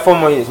Brady got 4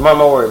 more years. Mark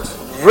my words.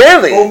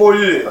 Really? 4 more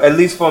years. At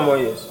least 4 more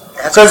years.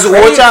 Because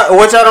what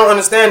y'all don't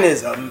understand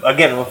is,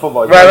 again, with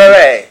football,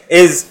 right,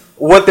 is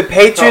what the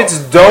Patriots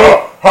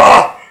don't.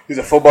 He's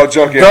a football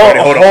junkie.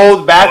 Don't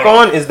hold back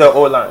on is the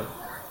O-line.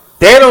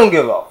 They don't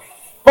give a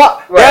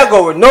fuck. They'll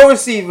go with no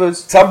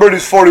receivers. Tom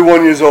Brady's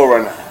 41 years old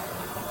right now.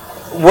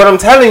 What I'm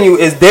telling you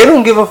is they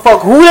don't give a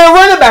fuck who their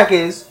running back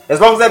is as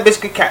long as that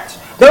bitch could catch.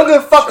 They don't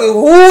give a fuck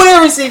who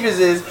their receivers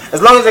is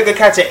as long as they can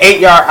catch an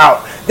 8-yard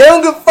out. They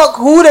don't give a fuck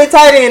who their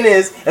tight end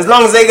is as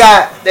long as they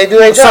do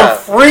their job.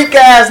 Some freak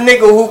ass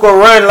nigga who can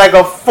run like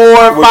a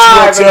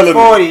 4.5 and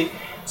 40,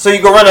 so you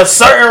can run a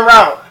certain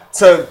route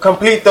to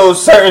complete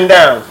those certain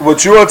downs.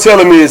 What you are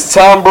telling me is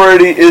Tom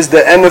Brady is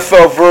the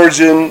NFL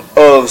version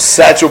of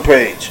Satchel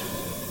Paige.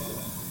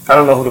 I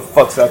don't know who the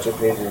fuck Satchel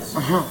Paige is.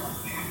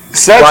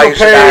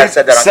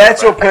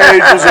 Satchel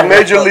Paige was a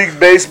Major League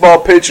Baseball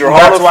pitcher,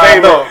 Hall of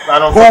Famer,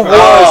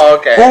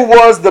 who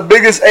was the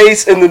biggest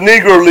ace in the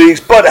Negro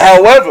Leagues, but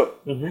however,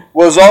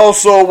 was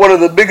also one of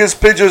the biggest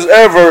pitchers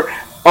ever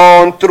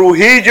on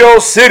Trujillo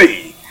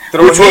City.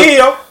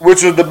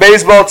 Which was the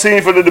baseball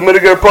team for the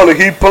Dominican Republic.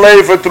 He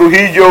played for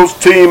Trujillo's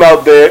team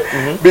out there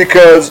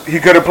because he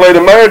could have played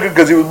America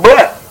because he was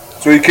black.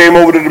 So he came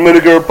over to the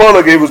Dominican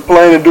Republic. He was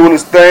playing and doing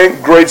his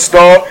thing. Great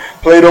star.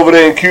 Played over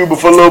there in Cuba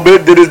for a little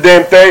bit. Did his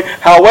damn thing.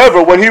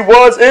 However, when he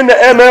was in the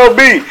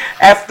MLB,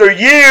 after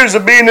years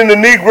of being in the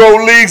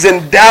Negro Leagues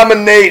and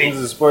dominating. This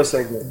is a sports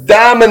segment.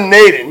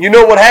 Dominating. You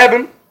know what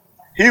happened?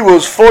 He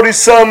was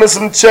 40-something and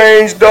some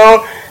change,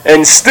 dog,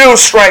 and still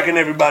striking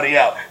everybody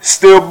out.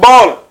 Still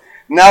balling.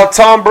 Now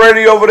Tom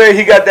Brady over there,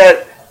 he got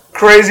that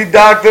crazy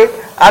doctor.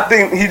 I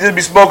think he just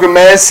be smoking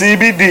mad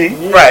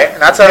CBD. Right,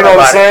 and I tell you know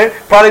what I'm saying?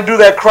 Probably do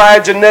that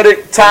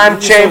cryogenic time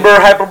chamber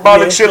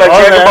hyperbolic shit like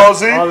Dragon Ball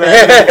Z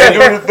and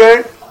do the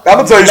thing. I'm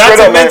gonna tell you straight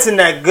up, man. Not to mention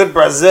that good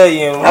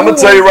Brazilian. I'm gonna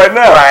tell you right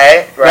now.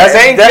 Right.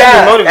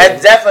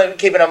 That's definitely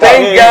keeping him.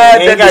 Thank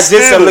God that the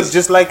Steelers look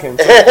just like him.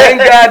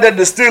 Thank God that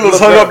the Steelers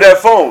hung up that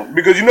phone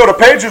because you know the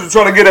Patriots were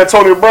trying to get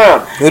Antonio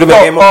Brown.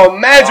 Imagine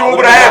what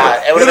would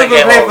have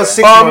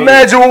happened.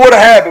 Imagine what would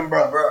have happened,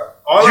 bro.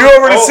 You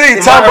already see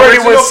Tom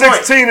Brady went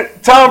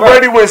 16. Tom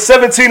Brady went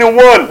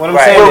 17-1 with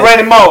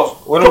Randy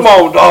Moss. Come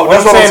on, dog.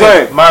 That's what I'm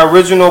saying. My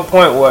original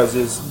point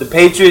is the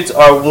Patriots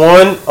are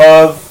one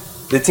of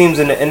the teams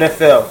in the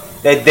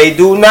NFL that they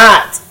do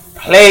not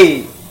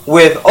play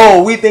with.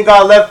 Oh, we think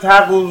our left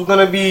tackle is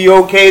gonna be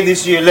okay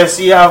this year. Let's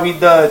see how he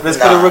does. Let's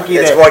put a rookie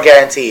there. It's more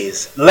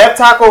guarantees. Left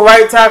tackle,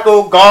 right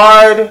tackle,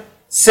 guard,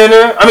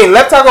 center.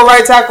 Left tackle,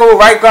 right tackle,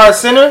 right guard,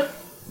 center.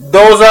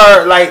 Those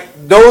are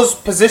those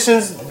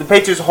positions the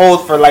Patriots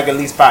hold for at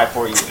least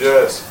 5-4 years.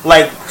 Yes.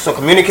 So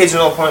communication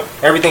on point,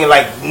 everything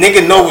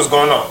nigga know what's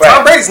going on. Right.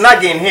 Tom Brady's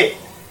not getting hit.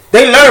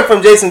 They learned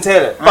from Jason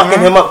Taylor, fucking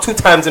him up 2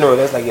 times in a row.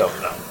 That's yo,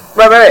 no.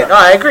 Right. No,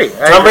 I agree.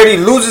 Tom Brady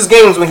loses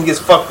games when he gets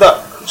fucked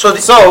up. So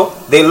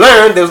they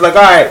learned. They was like,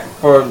 all right,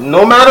 for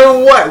no matter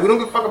what, we don't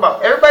give a fuck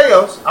about everybody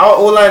else. Our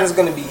O-line is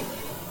gonna be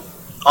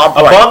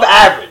above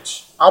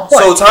average.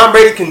 So Tom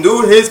Brady can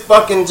do his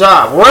fucking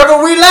job.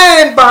 Wherever we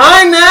land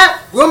behind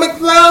that, we'll make the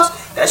playoffs.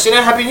 That shit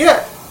ain't happened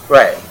yet.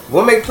 Right.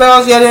 We'll make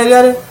playoffs.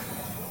 Yada.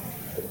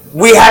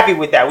 We happy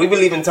with that. We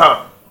believe in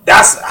Tom.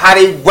 That's how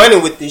they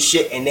running with this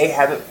shit, and they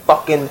haven't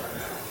fucking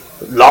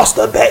lost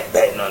a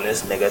betting on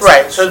this nigga.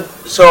 Right.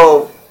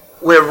 So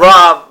with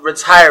Rob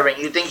retiring,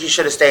 you think he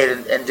should have stayed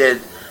and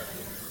did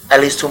at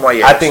least 2 more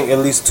years? I think at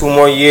least 2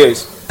 more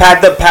years.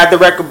 Pad the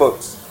record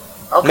books.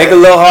 Okay. Make it a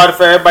little harder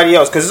for everybody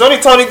else, because it's only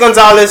Tony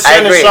Gonzalez,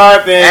 Shannon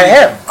Sharp, and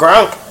him.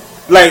 Gronk.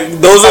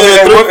 Those are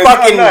the 3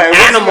 fucking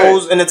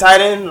animals in the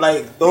tight end.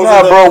 Those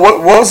are bro.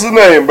 What's the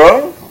name,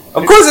 bro?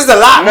 Of course, there's a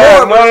lot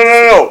more.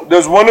 No.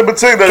 There's one in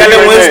particular.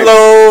 Kellen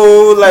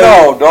Winslow.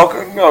 No, dog.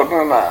 No.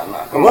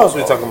 What else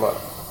we talking about?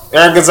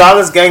 Aaron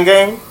Gonzalez,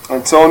 gang.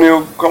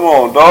 Antonio, come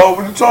on, dog.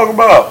 What you talking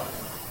about?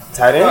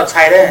 Tight end? No,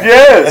 tight end.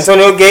 Yes.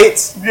 Antonio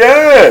Gates?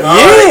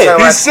 Yeah.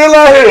 He's still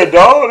out here,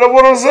 dog. That's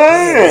what I'm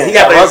saying. He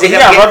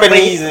got rubber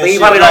knees and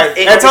shit.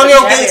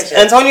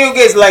 Antonio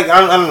Gates, I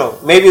don't know.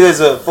 Maybe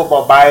there's a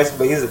football bias,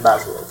 but he's a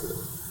basketball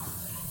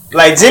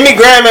player. Jimmy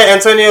Graham and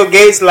Antonio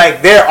Gates,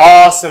 they're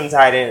awesome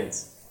tight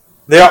ends.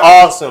 They're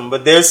awesome,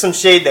 but there's some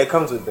shade that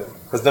comes with them.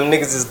 Because them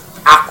niggas is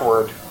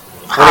awkward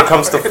when it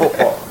comes to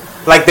football.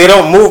 They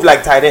don't move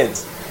like tight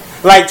ends.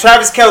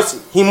 Travis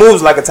Kelce, he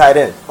moves like a tight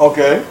end.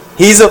 Okay.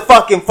 He's a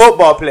fucking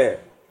football player.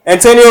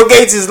 Antonio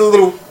Gates is a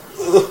little...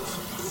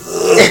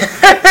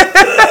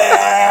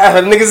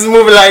 niggas is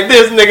moving like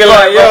this, nigga,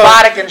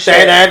 robotic and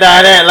shit.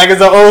 Like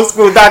it's an old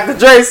school Dr.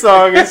 Dre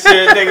song and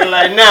shit. Nigga,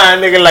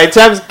 nigga,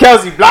 Travis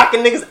Kelce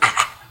blocking niggas.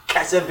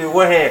 Catch up in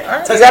one hand.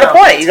 You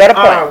got a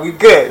point. We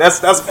good.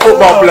 That's a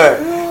football player.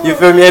 You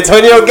feel me?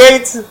 Antonio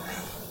Gates,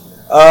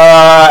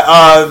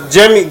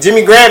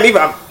 Jimmy Graham,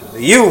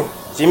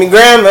 Jimmy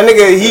Graham, that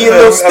nigga, he a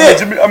little stiff.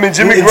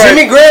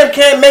 Jimmy Graham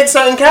can't make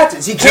certain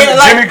catches. He can't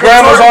Jimmy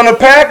Graham was on the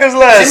Packers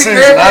last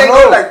season. I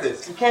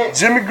know.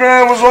 Jimmy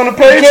Graham was on the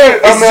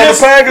Patriots. On the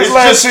Packers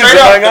last season.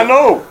 I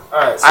know.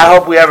 Right, so I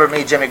hope we ever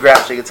meet Jimmy Graham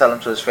so you can tell him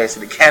to his face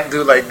that he can't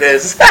do like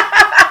this.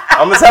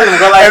 I'm gonna tell him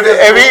go like this.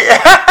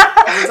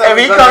 If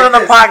he comes on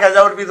the podcast,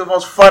 that would be the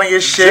most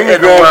funniest shit Jimmy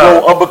in the Graham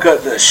world. gonna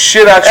uppercut the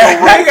shit out your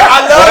ring.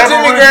 I love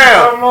Jimmy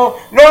Graham.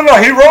 No,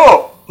 he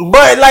wrong.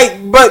 But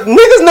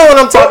niggas know what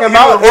I'm talking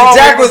about.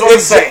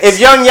 If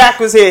Young Yak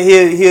was here,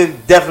 he'll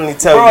definitely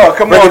tell you.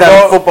 Come break on, it down in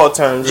dog. football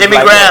terms. Jimmy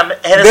like Graham,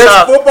 that. hit us There's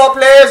up. football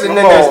players and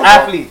then Come there's on,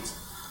 athletes.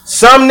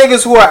 Some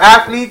niggas who are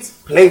athletes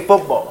play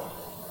football.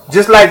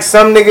 Just like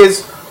some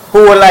niggas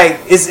who are like,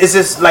 it's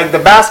just like the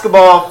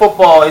basketball,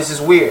 football is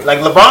just weird. Like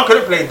LeBron could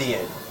have played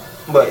DN,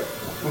 but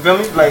you feel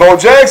me? Like Bo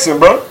Jackson,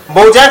 bro.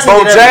 Bo Jackson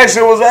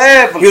was an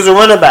athlete. He was a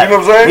running back. You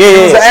know what I'm saying? Yeah,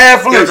 He was an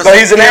athlete, but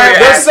he's an athlete.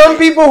 There's some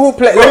people who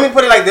play. Let me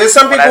put it like this: there's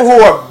some people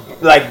who are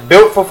like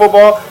built for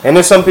football, and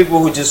there's some people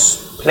who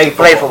just play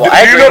football.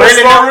 I Do you know the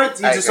Brandon story? Edwards,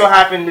 he just so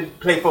happened to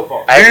play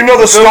football. Do you know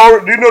the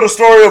story? Do you know the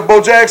story of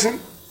Bo Jackson?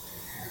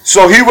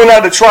 So he went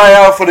out to try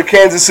out for the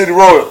Kansas City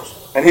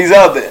Royals, and he's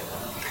out there.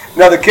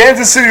 Now the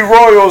Kansas City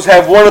Royals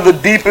have one of the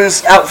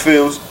deepest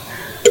outfields.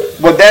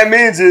 What that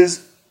means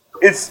is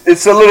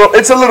it's a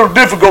little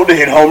difficult to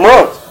hit home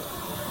runs.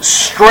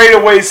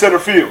 Straightaway center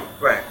field.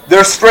 Right.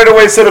 Their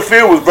straightaway center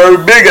field was very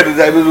big at the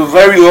time. It was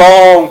very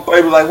long.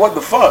 It was like, what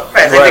the fuck?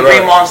 Right, it's like the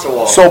Green Monster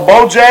Wall. So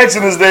Bo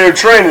Jackson is there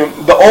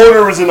training. The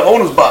owner is in the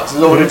owner's box.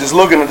 He's over there just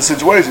looking at the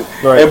situation.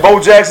 Right. And Bo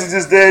Jackson's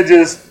just there,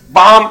 just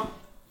bomb,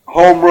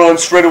 home run,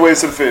 straightaway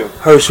to the field.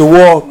 Herschel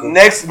Walker.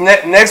 Next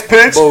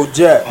pitch, Bo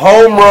Jack.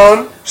 home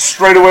run,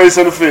 straightaway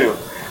to the field.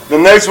 The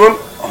next one,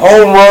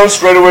 home run,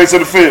 straightaway to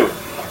the field.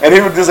 And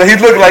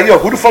he's looking like, yo,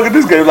 who the fuck is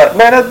this guy? He's like,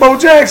 man, that's Bo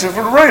Jackson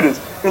from the Raiders.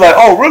 He's like,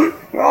 oh, really?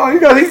 Oh, he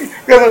got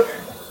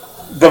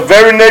the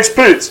very next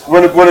pitch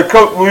when the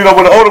coach, when the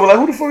owner was like,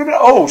 who the fuck is that?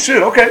 Oh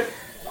shit, okay.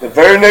 The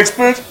very next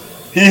pitch,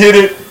 he hit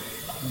it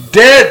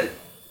dead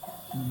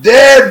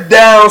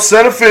down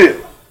center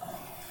field.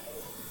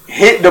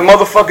 Hit the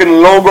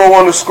motherfucking logo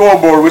on the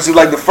scoreboard, which is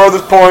like the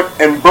furthest point,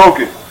 and broke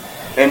it.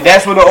 And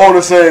that's when the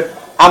owner said,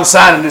 I'm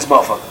signing this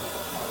motherfucker.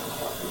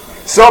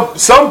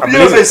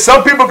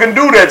 Some people can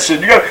do that shit.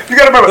 You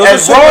gotta remember,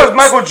 as raw as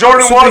Michael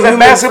Jordan was at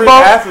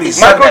basketball,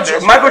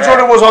 Michael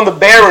Jordan was on the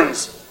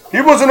Barons. He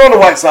wasn't on the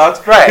White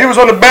Sox. Right. He was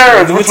on the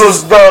Barons, which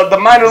was the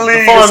minor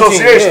league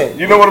association. Team,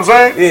 yeah. You know what I'm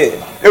saying? Yeah.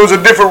 It was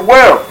a different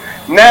realm.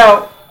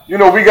 Now,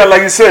 we got,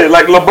 like you said,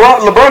 like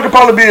LeBron could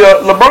probably be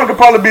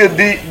a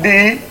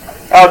D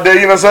out there.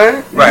 You know what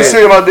I'm saying? You can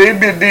see him out there. He'd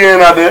be a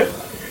DN out there.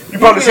 You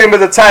probably see him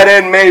as a tight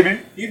end, maybe.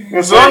 He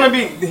would have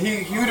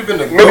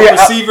been a maybe good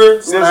receiver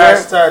 /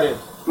 tight end.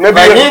 Maybe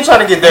he ain't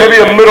trying to get there.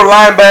 Maybe a middle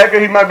linebacker.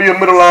 He might be a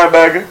middle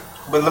linebacker.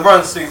 But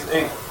LeBron's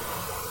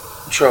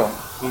 6'8". True.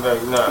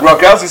 Like, nah.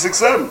 Gronkowski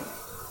 6'7".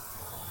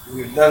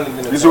 You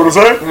see what I'm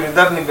saying? He would have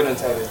definitely been a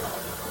tight end.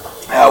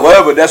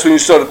 However, that's when you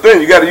start to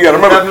think. You got to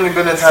remember,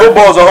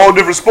 football's a whole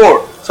different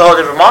sport. It's a whole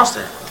different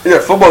monster. Yeah,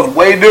 football's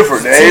way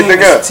different than anything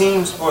else. It's a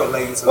team sport.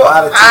 Like, it's a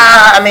lot of teams.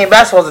 I mean,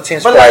 basketball's a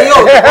team sport. But like, yo,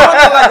 LeBron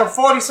got like a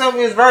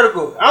 40-something inch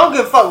vertical. I don't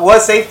give a fuck what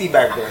safety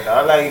back there,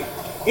 dog. Like,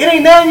 it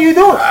ain't nothing you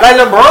doing. Like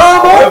LeBron,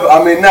 bro.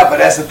 I mean, but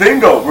that's the thing,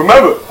 though.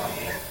 Remember,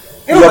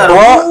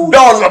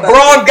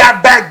 LeBron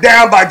got backed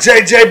down by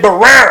J.J.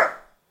 Barrera.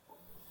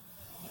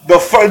 The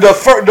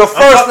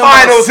first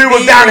finals he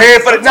was down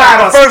here for the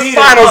first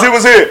finals he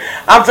was here.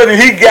 I'm telling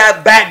you, he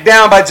got backed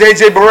down by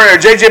J.J.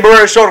 Barrera. J.J.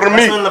 Barrera showed him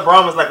me. That's when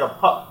LeBron was like a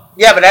pup.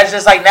 Yeah, but that's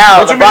just like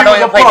now. LeBron don't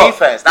even play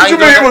defense. What you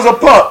mean he was a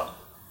pup?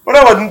 Well,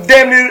 that was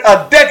damn near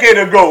a decade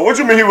ago. What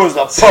you mean he was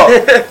a pup?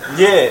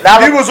 Yeah.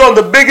 He was on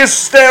the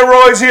biggest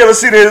steroids he ever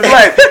seen in his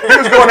life. He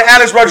was going to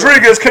Alex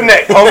Rodriguez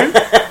Connect, homie.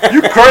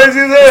 You crazy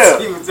as hell.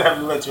 He was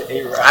having lunch with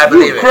A-Rod. I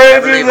believe it.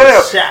 Crazy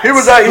as hell. He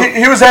was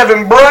he was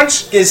having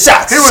brunch. He was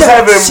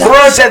having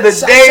brunch at the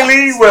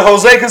Daily with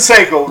Jose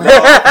Canseco.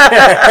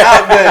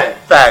 Out there.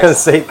 Facts.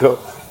 Canseco.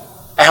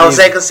 And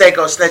Jose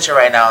Canseco snitching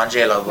right now on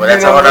J-Lo. But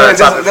that's a whole other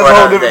topic. That's a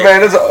whole different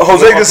man.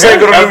 Jose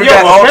Canseco don't even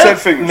got all 10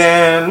 fingers.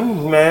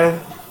 Man.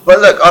 But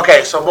look,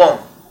 okay, so boom.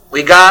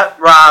 We got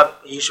Rob.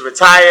 He should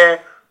retire.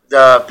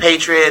 The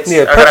Patriots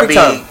are going to be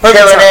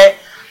killing it.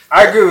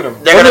 I agree with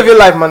him. Live your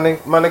life, my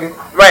nigga.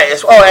 Right.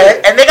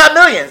 And they got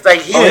millions. Like,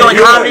 he's doing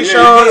comedy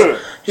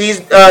shows. He's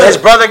his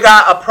brother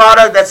got a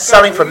product that's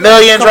selling for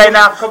millions right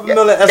now.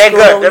 They're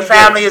good. Their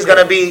family is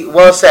gonna be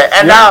well set.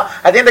 And now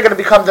I think they're gonna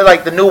become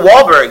the new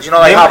Wahlbergs. You know,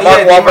 like how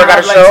Mark Wahlberg got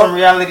a show. Some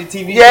reality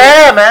TV.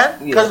 Yeah, man.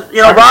 Because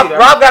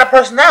Rob got a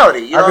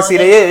personality. You know I can see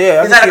that.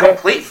 Yeah. He's not a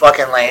complete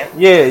fucking lame.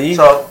 Yeah. He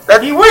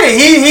with it.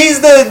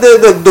 He's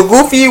the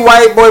goofy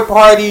white boy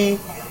party,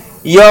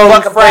 young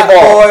frat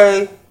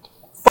boy.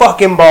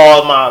 Fucking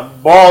ball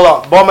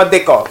my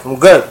dick off. I'm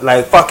good.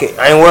 Like fuck it.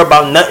 I ain't worried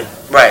about nothing.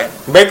 Right.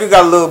 Baker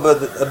got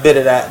a bit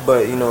of that,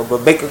 but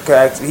Baker could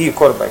actually, he a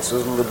quarterback, so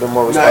it's a little bit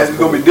more responsible. It's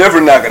gonna be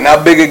different now.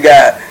 Now Baker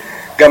got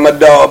my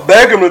dog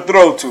Beckham to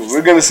throw to.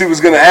 We're gonna see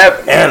what's gonna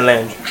happen. And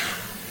Landry.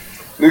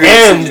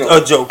 And a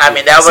joke. I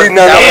mean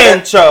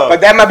that Chubb. But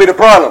that might be the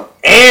problem.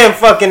 And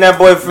fucking that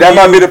boy from that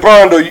might be the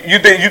problem though. You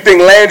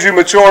think Landry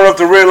mature enough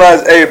to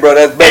realize, hey bro,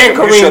 that's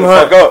Beckham. You shut the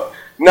fuck up.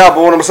 No, but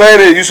what I'm saying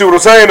is, you see what I'm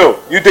saying though?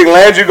 You think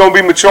Landry gonna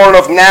be mature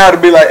enough now to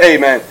be like, hey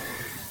man,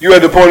 you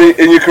at the point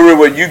in your career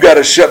where you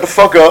gotta shut the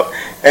fuck up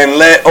and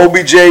let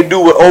OBJ do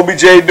what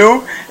OBJ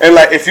do, and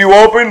like if you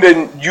open,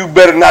 then you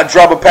better not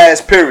drop a pass.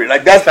 Period.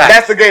 Like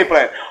that's the game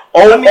plan.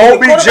 OBJ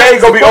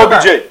gonna be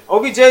OBJ.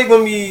 OBJ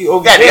gonna be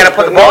OBJ. Yeah, they gotta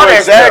put the ball there.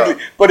 Exactly.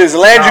 But is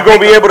Landry gonna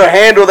be able to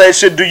handle that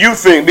shit? Do you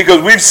think?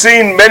 Because we've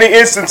seen many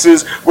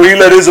instances where he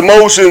let his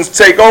emotions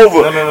take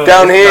over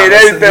down here and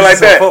everything like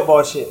that.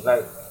 Football shit.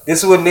 Like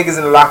this is what niggas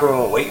in the locker room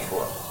will wait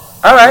for.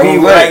 All right.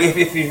 Like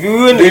if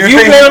you do you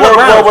think he worked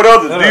well with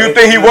others? Do you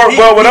think he worked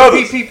well with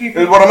others?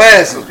 Is what I'm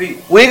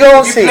asking. We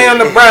gonna see. You play on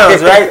the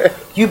Browns, right?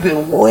 You've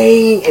been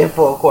waiting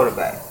for a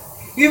quarterback.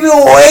 You've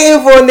been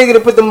waiting for a nigga to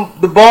put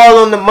the ball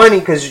on the money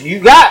because you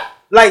got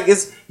like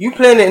it's you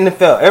playing in the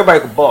NFL.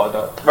 Everybody can ball,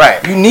 dog.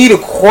 Right. You need a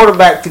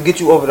quarterback to get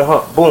you over the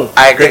hump. Boom.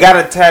 I agree. They got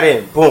a tight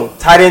end. Boom.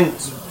 Tight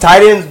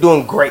end's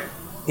doing great.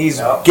 He's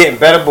getting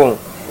better. Boom.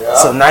 Yeah.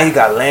 So now you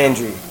got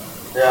Landry.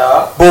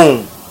 Yeah.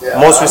 Boom. Yeah.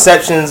 Most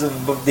receptions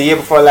of the year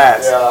before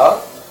last.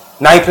 Yeah.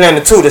 Now you playing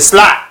the 2, the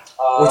slot,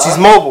 which is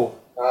mobile.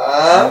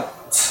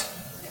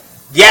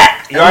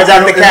 Yeah, yards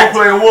out the catch. Who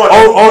playing one?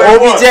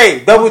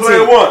 OBJ, double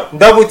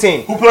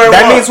team. Who playing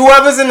that one? means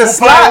whoever's in the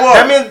slot.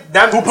 That means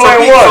who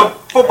playing one?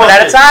 Football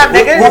at a time,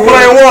 nigga. Who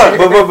playing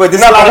one? But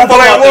this is a lot of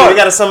football thing. We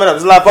gotta sum it up.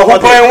 There's a lot of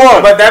football. Who playing one?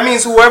 But that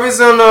means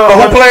whoever's on the.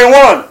 But who playing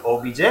one?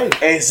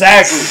 OBJ.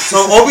 Exactly.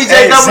 So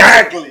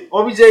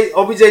OBJ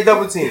OBJ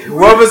double team.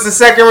 Whoever's the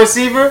second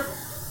receiver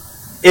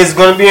is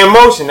gonna be in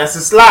motion. That's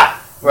the slot.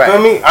 Right. You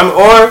feel me?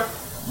 Or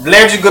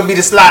Landry could be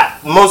the slot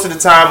most of the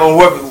time. Or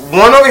whoever,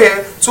 one over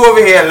here, 2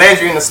 over here,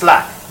 Landry in the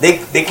slot.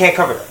 They can't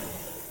cover that.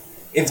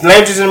 If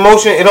Landry's in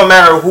motion, it don't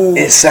matter who.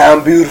 It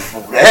sound beautiful.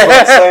 That's what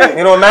I'm saying.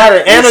 It don't matter.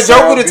 And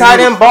Njoku, the tight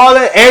end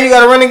baller, and you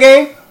got to run the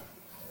game.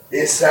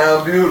 It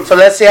sound beautiful. So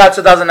let's see how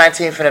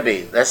 2019 finna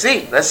be. Let's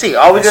see.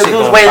 All we gotta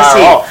do is wait and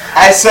see.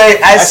 I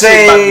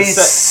say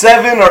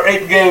 7 or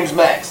 8 games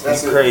max.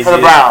 That's crazy for the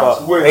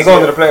Browns. They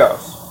going to the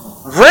playoffs.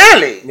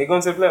 Really? They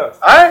going to the playoffs.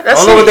 All right,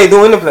 let's see. I don't know what they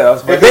do in the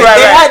playoffs, but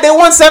they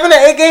won 7 or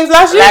 8 games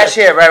last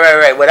year.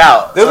 Right.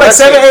 Without. They was like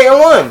 7, 8, and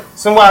 1.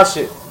 Some wild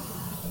shit.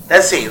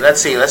 Let's see. And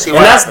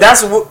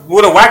that's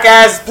with a whack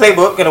ass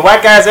playbook and a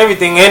whack ass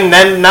everything, and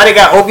then now they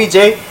got OBJ.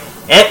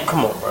 And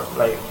come on, bro.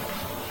 Like,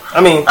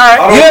 I mean,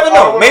 you never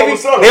know. Maybe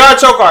they are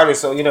choke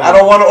artists, so you know. I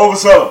don't want to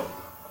oversell them.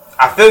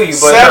 I feel you,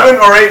 but 7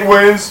 or 8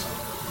 wins.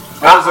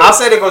 I'll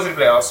say they go to the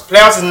playoffs.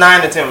 Playoffs is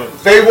 9 to 10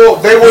 wins. They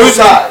won't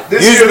tie.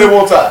 This year they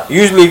won't tie.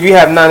 Usually, if you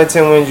have 9 to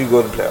 10 wins, you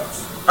go to the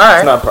playoffs. All right,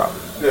 it's not a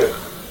problem. Yeah.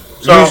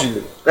 So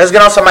usually, let's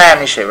get on some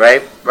Miami shit.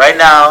 Right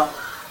now,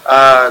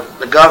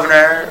 the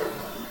governor,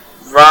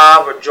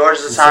 Rob or George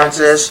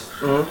DeSantis,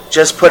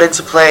 just put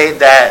into play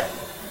that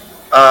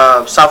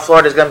South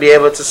Florida is going to be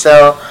able to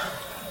sell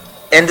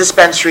in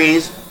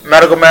dispensaries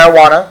medical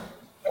marijuana.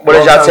 What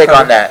is y'all take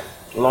on that?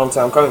 Long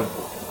time coming.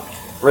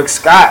 Rick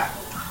Scott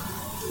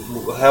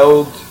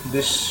held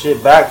this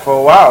shit back for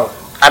a while.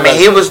 I mean,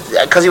 he was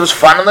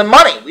funneling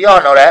money. We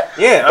all know that.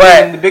 Yeah,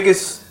 I mean, the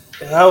biggest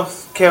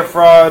health care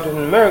fraud in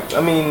America.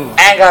 I mean,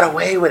 and got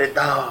away with it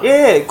though.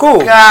 Yeah, cool.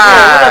 God,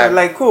 yeah, whatever.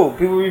 Like cool.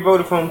 People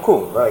re-voted for him.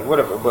 Cool. Like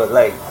whatever. But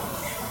like,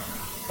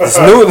 it's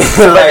new. Like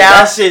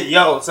that shit,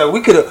 yo. So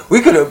we could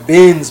have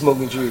been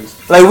smoking trees.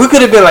 Like we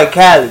could have been like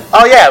Cali.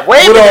 Oh yeah,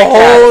 way with a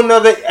whole Cali.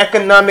 nother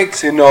economic.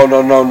 See, no.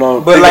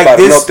 But think like about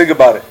this, it. No, think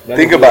about it.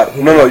 Think about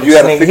it. No, you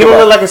gotta think about it. He don't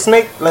look like a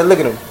snake. Like look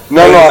at him.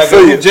 No, like, I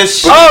feel you.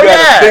 Just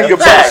think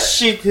about it.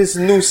 Sheep his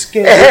new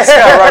skin. Rick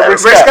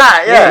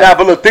Scott, yeah. Nah,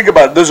 but look, think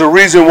about it. There's a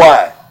reason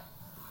why.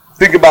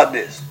 Think about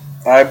this.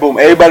 All right, boom.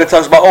 Everybody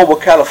talks about,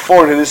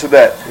 California, this or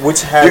that.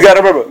 Which has... You got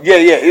to remember. Yeah.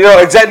 You know,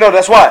 exactly. No,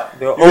 that's why.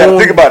 You got to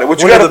think about it.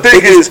 What you got to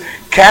think is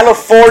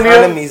California...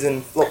 economies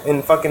in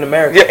fucking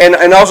America. Yeah,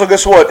 and also,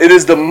 guess what? It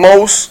is the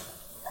most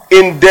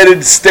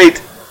indebted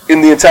state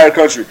in the entire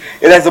country.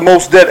 It has the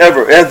most debt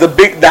ever. It has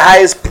the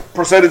highest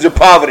percentage of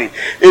poverty.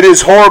 It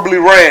is horribly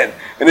ran.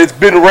 And it's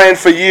been ran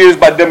for years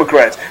by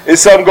Democrats.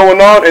 There's something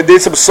going on, and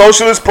there's some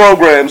socialist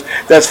programs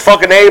that's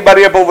fucking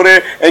everybody up over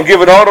there and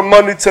giving all the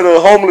money to the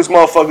homeless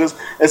motherfuckers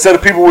instead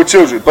of people with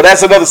children. But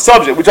that's another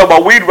subject. We're talking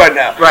about weed right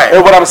now. Right.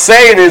 And what I'm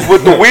saying is,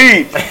 with the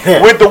weed,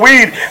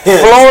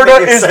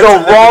 Florida is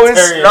the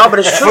rawest. No, but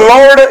it's true.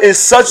 Florida is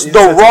such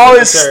the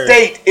rawest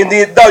state in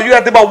the. Dog, you got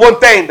to think about one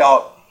thing,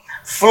 dog.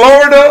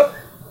 Florida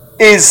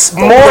is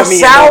more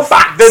south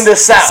than the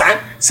south.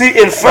 See,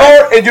 in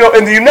Florida,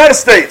 in the United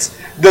States.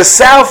 The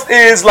South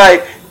is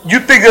like, you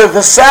think of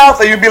the South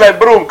and you'd be like,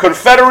 boom,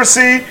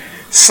 Confederacy,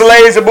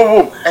 slaves, and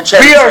boom, boom. And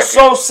we are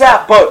so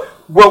South, but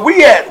where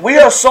we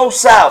are so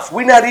South.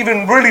 We're not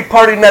even really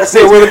part of the United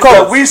States. We're the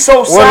coast. But we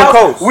so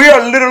South, we are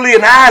literally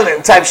an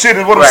island type shit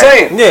is what I'm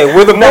saying. Yeah,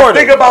 we're the border.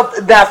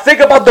 Think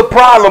about the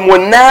problem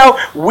when now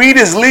weed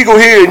is legal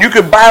here and you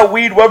can buy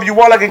weed wherever you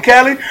want, like in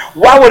Cali.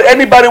 Why would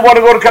anybody want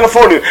to go to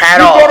California?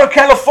 Go to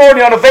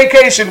California on a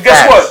vacation,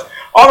 guess what?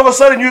 All of a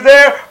sudden you're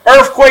there,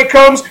 earthquake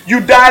comes, you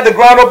die, the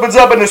ground opens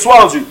up and it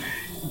swallows you.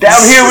 Down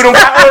here we don't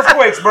got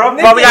earthquakes, bro.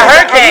 But we got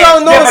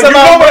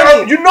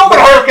hurricanes. You know what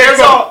hurricanes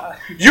are.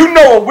 You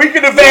know a week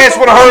in advance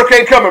when a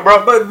hurricane coming,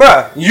 bro. But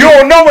bruh, You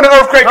don't know when an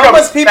earthquake how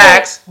coming. much people?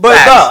 Facts. But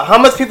Facts. bruh, how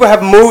much people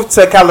have moved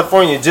to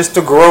California just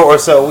to grow or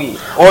sell weed,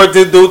 or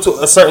to do to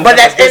a certain? But type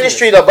that's of business?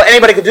 industry though. But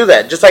anybody could do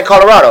that. Just like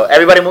Colorado.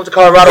 Everybody moved to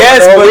Colorado.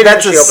 Yes, the whole but weed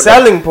that's a industry opened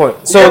up. selling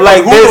point. So Yeah, but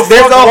like, who there's the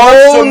a fuck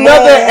wants whole to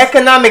nother move?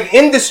 economic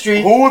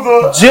industry Who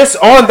the? just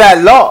on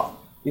that law.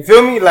 You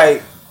feel me?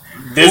 Like,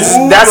 this.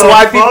 Who That's the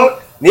why fuck? people.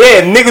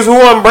 Yeah, niggas who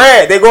on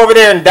bread, they go over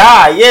there and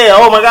die. Yeah,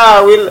 oh my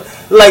god,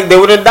 they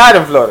would have died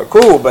in Florida.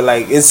 Cool, but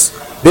like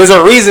there's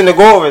a reason to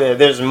go over there.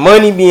 There's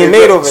money being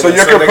made over So there.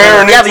 you're they're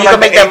comparing gonna- Yeah, it but to you like can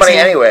make the that money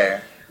 18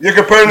 anywhere. You're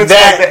comparing it to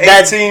That- like the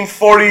that-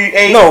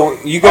 1848. No,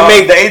 you can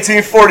make the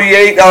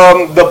 1848.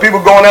 The people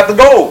going after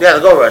gold. Yeah,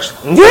 the gold rush.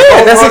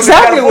 Yeah, that's Gold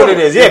exactly what it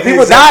California. is. Yeah, It's the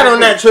people exact died same on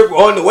that trip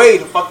on the way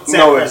to fucking San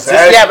No, Francisco.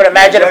 exactly. Yeah, but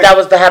imagine if that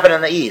was to happen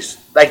in the East.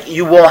 Like,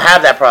 you won't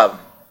have that problem.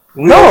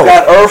 We No,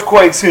 got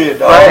earthquakes here,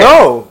 dog.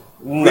 no.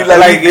 We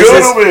like it's good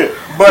just- over it.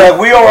 But like,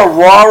 we are a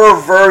rawer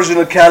version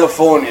of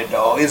California,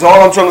 dog. Is all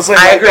I'm trying to say.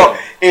 I Like, agree. yo,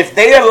 if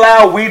they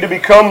allow weed to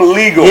become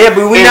legal, Yeah,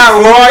 but we're in not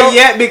raw Florida-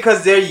 yet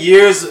because they're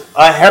years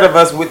ahead of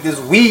us with this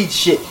weed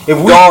shit. If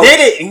we Dog. did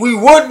it, we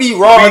would be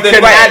raw. We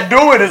cannot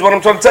do it, is what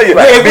I'm trying to tell you.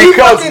 Right. If we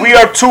Because fucking- we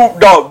are too,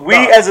 dog. We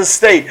Dog. as a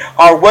state,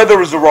 our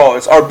weather is the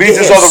rawest. Our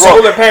beaches Yeah, are the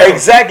solar rawest. panels.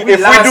 Exactly. We If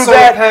we lie do solar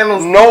that,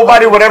 panels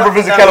nobody would ever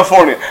visit fucking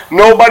California.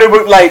 Nobody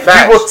would like.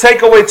 Facts. We will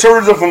take away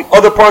tourism from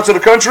other parts of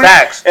the country.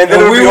 Facts. And then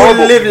And it would we be would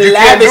horrible. live You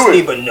can't do lavishly,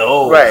 it. but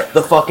no. Right.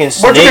 The fucking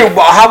What you snake.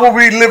 mean? How would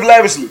we live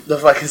lavishly? The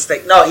fucking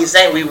steak. No, he's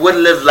saying we would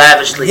live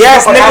lavishly.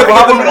 Yes, How- nigga, how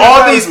because would we all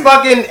live these lavishly?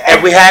 fucking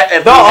If we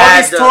had all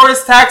these the,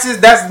 tourist taxes,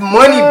 that's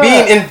money Yeah.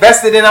 being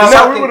invested in our No, we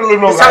fucking. would've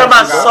lived no He's talking about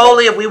lavishly, dog.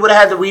 solely if we would have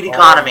had the weed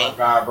economy,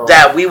 my God, bro.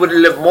 that we would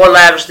live more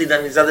lavishly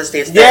than these other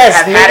states that Yes,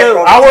 have had it for nigga, over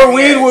our 10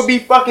 weed years. would be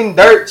fucking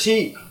dirt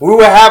cheap. We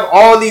would have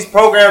all these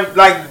programs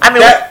like. I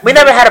mean, that. we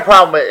never had a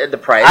problem with the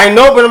price. I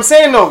know, but I'm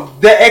saying though,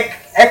 the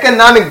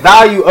economic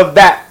value of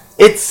that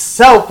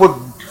itself would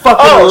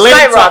fucking link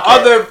to skyrocket.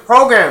 other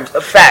programs.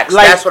 Facts.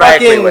 Like That's what I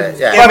agree fucking- with.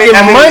 Yeah.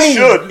 fucking money. It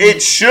should.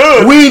 It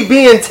should. Weed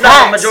being taxed.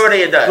 No, the majority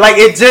it does. Like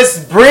it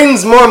just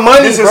brings more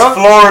money, This is bro.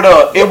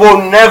 Florida. It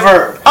will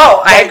never.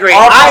 Oh, I agree.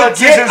 Our I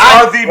politicians get-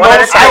 I- are the one at a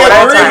most time, one at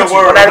a corrupt in time. the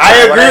world. One at a time. I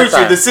agree at a with you.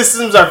 time. The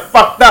systems are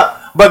fucked up.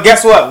 But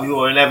guess what? We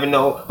will never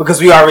know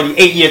because we already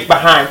 8 years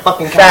behind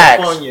fucking Facts.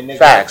 California, nigga.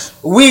 Facts.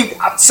 We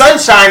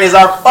sunshine is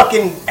our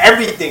fucking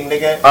everything,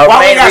 nigga. Our Why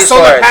we main got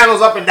solar resource.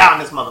 panels up and down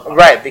this motherfucker?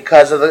 Right,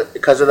 because of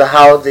the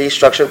how they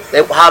structure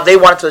how they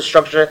wanted to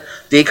structure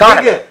the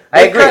economy. Nigga,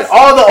 I they agree. cut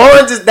all the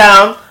oranges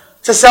down.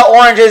 To sell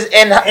oranges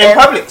in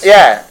Publix.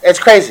 Yeah, it's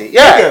crazy.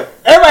 Yeah, Nigga,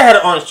 everybody had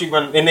an orange tree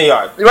in their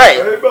yard. right.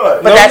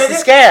 Everybody. But No, that's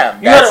nigga? the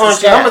scam. You had That's an orange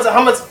the tree. scam.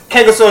 How much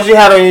kangaroo sauce you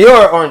had on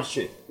your orange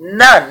tree?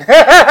 None.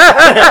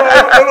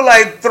 It was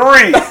like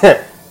three.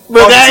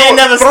 But that ain't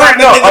never stopped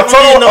the nigga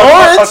from getting the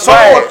orange. A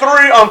total of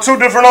three on two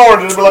different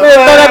oranges. Be like, Man,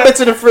 throw that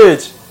bitch in the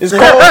fridge. It's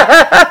cold. No,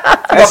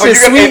 That but shit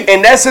you got, sweet.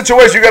 in that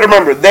situation, you got to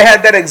remember they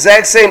had that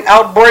exact same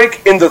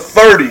outbreak in the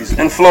 30s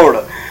in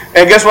Florida,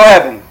 and guess what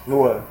happened?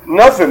 What?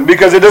 Nothing,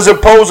 because it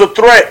doesn't pose a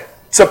threat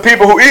to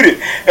people who eat it,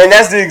 and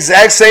that's the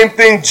exact same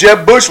thing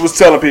Jeb Bush was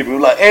telling people.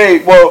 Like,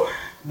 hey, well,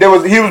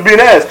 he was being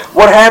asked,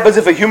 what happens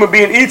if a human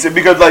being eats it?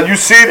 Because like you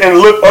see it and it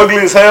look ugly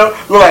as hell,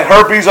 look like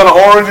herpes on an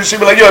orange and shit.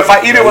 Be like, yo, if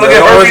I eat it, when I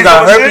get herpes,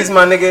 got on my herpes, shit?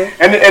 my nigga.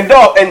 And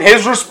dog, and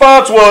his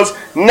response was,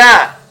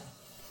 nah.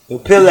 You'll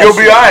peel that You'll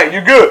shit. be alright.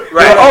 You're good.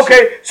 Right. Like,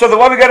 okay, so then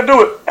why we gotta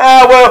do it?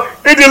 Well,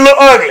 it just look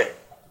ugly.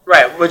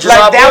 Right, which is Like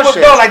all that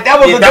bullshit. was that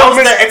was Yeah, the that was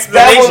government. the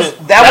explanation.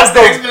 That was That's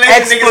the the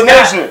explanation niggas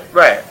explanation.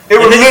 Right. It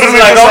was And niggas literally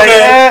was like, just like,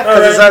 okay,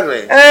 Because it's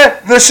ugly.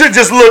 the shit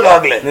just look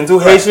ugly. And two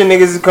Haitian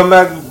niggas come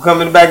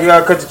in the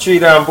backyard, cut the tree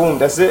down, boom,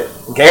 that's it.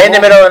 In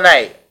the middle of the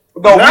night.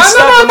 No, we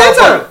stopped the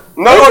daytime. motherfucker.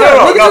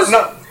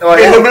 No. Oh,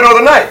 In yeah. the middle of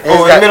the night.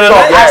 Oh, in the middle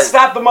of the So night. I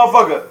stopped the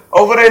motherfucker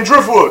over there in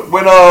Driftwood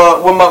when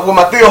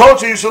my Theo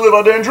Hochi used to live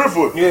out there in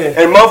Driftwood. Yeah.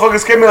 And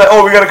motherfuckers came in like,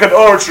 oh, we gotta cut the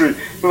orange tree.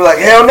 We were like,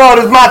 hell no,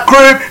 this is my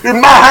crib, this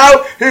is my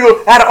house. He goes,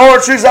 I had an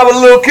orange tree since I was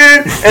a little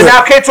kid, and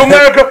now I came to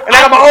America and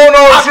I got my own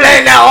orange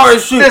tree. that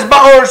orange tree. This is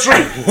my orange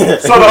tree.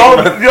 So the whole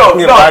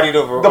Get bodied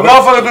over. the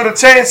motherfucker threw the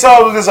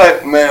chainsaw was just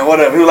like, man,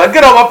 whatever. He was like,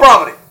 get off my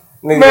property.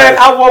 Nigga Man,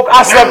 like-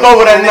 I slept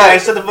over that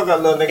night. Shut the fuck up,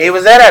 little nigga. He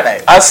was there that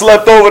night. I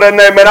slept over that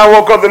night, man. I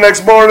woke up the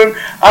next morning.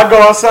 I go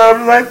outside.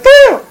 I'm like,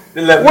 damn.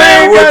 They left We mad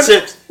ain't wood got,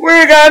 chips. we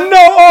ain't got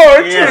no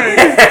orange tree.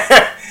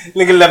 Yeah.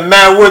 Nigga left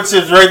mad wood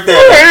chips right there.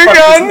 We ain't Fuck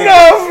got this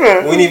nigga.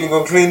 nothing. We ain't even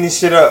gonna clean this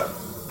shit up.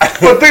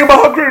 But think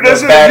about how creepy that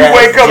The shit is. You badass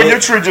wake up and jit. your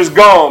tree just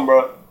gone,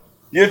 bro.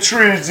 Your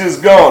tree is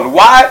just gone.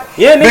 Why?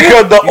 Yeah, nigga.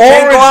 Because the you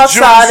can't go orange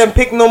outside juice. and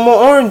pick no more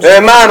oranges. Hey,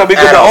 man,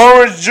 because the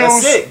orange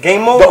juice. That's it.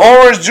 Game over. The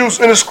orange juice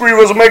industry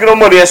wasn't making no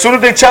money. As soon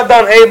as they chopped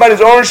down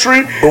everybody's orange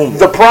tree, Boom.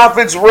 the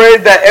profits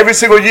read that every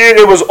single year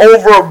it was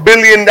over $1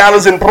 billion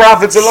in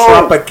profits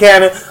alone.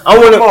 Tropicana. I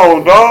wanna. Come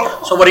on,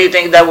 dog. So what do you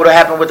think that would have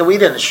happened with the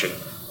weed industry?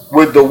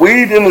 With the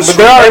weed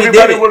industry, they already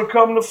everybody did it. would have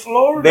come to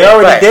Florida. They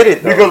already Right. did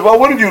it. Though. Because why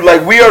wouldn't you?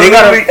 Like, we are They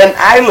gotta- literally an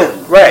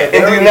island, Right. in They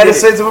the already United did it.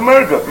 States of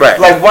America. Right.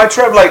 Like, why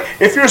trap? Like,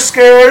 if you're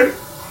scared,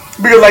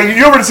 because like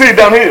you already see it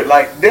down here.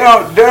 Like, there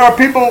are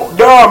people,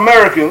 there are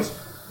Americans.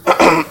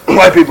 Hold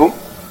white people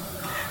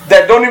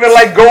that don't even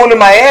like going to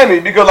Miami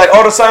because like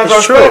all the signs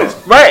are Spanish.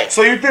 Right.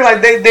 So you think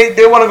like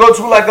they want to go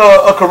to like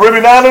a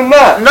Caribbean island?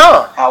 Nah.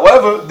 No.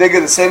 However, they get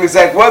the same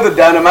exact weather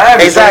down in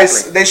Miami. Exactly.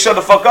 So they shut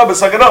the fuck up and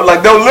suck it up.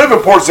 Like they'll live in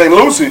Port St.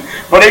 Lucie,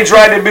 but they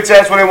drive their bitch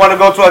ass when they want to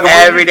go to like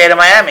every day to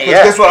Miami.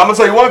 Yeah. Guess what? I'm gonna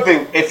tell you one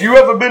thing. If you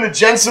ever been to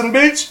Jensen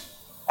Beach,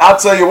 I'll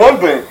tell you one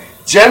thing.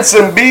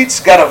 Jensen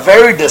Beach got a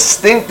very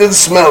distinctive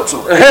smell to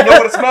it. You know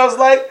what it smells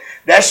like?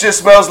 That shit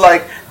smells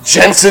like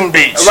Jensen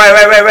Beach.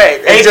 Right.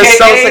 It's just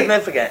so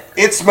significant.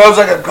 It smells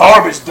like a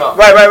garbage dump.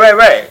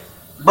 Right.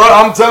 Bro,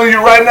 I'm telling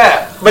you right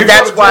now. But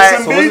that's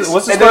why. So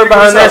what's the story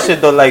behind that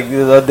shit though? Like,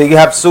 they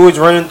have sewage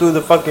running through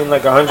the fucking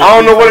like 100. I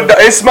don't know what it does.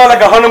 It smells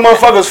like 100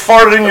 motherfuckers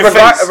farted in your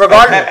face.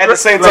 Regardless, at the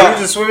same like time. you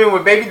just swimming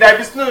with baby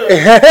diapers. You know what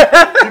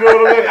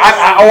I mean?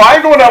 I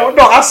ain't going that.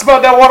 No, I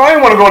smelled that water. I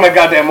ain't want to go in that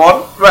goddamn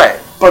water. Right.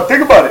 But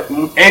think about it,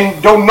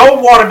 and don't no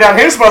water down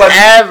here smell like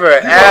ever.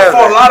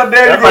 For a lot of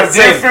days, you go to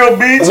Deerfield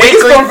Beach.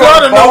 Weekly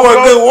water know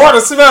what good water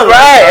smells like.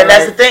 Right, and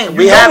that's the thing.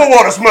 We have what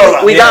water smell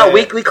like. We got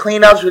weekly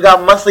cleanups. We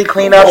got monthly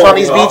cleanups on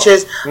these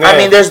beaches. Yeah. I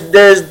mean, there's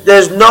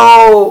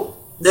no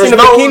losing.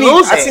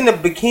 I seen the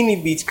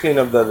Bikini Beach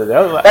cleanup the other day.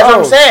 I was like, that's what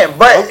I'm saying.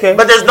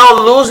 But there's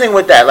no losing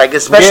with that. Like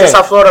especially in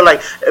South Florida,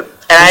 like.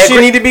 And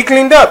shit need to be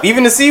cleaned up,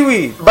 even the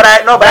seaweed. But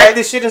I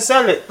this shit and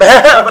sell it. but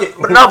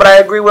I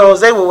agree with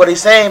Jose with what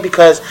he's saying,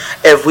 because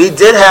if we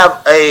did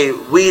have a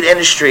weed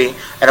industry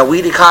and a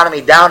weed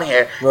economy down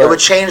here, it would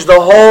change the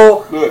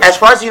whole. As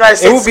far as the United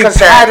States is concerned, it would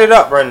be padded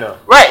up right now.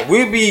 Right,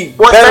 we'd be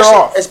better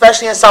off,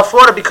 especially in South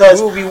Florida,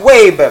 because we would be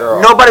way better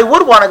off. Nobody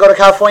would want to go to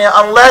California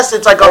unless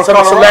it's like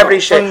some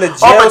celebrity shit.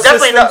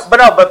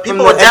 But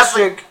people would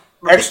definitely.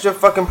 Extra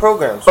fucking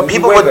programs. But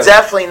people would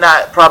definitely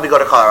not probably go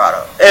to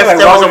Colorado if like,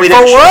 there was a weed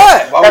industry.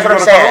 What? That's what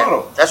I'm saying.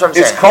 That's what I'm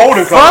saying. It's cold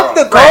in Colorado. Fuck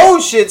the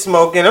cold shit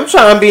smoking. I'm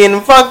trying to be in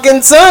the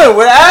fucking sun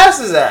where the ass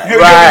is at.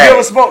 You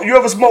ever smoke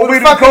weed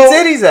in cold?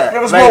 Titties at?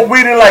 You ever smoke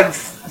weed in like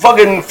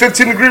fucking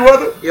 15-degree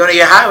weather? You want to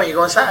get high when you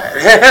go inside.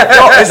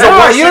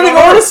 You don't even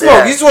want to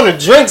smoke. You just want to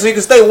drink so you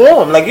can stay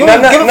warm. Like you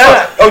don't give a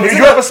fuck. Oh,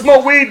 you ever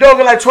smoke weed, dog,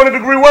 in like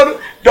 20-degree weather?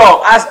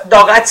 Dog,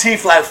 I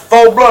teeth like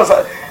 4 blunts.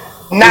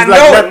 Not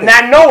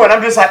knowing.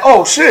 I'm just like,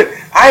 oh shit,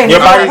 I ain't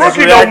even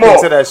rookie no more.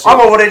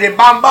 I'm over there getting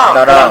bomb.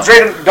 I'm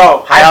drinking,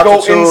 dog. I go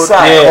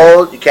inside.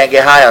 Cold, you can't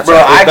get high outside.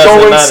 Bro, I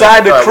go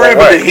inside the crib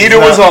and the heater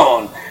was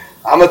on.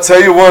 I'm gonna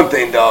tell you one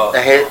thing, dog.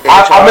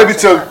 I maybe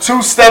took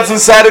 2 steps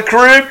inside the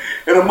crib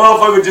and the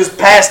motherfucker just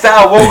passed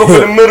out. Woke up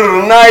in the middle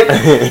of the night,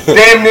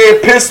 damn near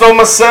pissed on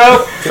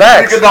myself.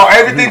 Because dog,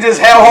 everything just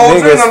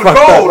holds in on the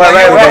cold.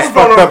 Right.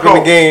 Fucked up in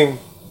the game.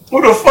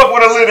 Who the fuck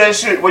would have live that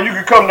shit when you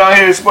could come down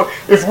here and smoke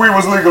if we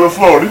was legal in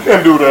Florida? You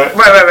can't do that.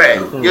 Right.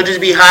 You'll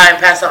just be high and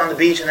pass out on the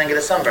beach and then get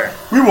a sunburn.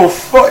 We will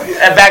fuck.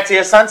 And back to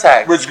your sun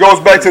tax. Which goes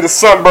back to the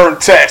sunburn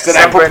tax that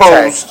I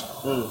proposed.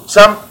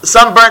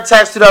 Sunburn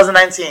tax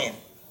 2019.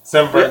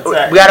 Sunburn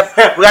tax. We gotta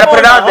put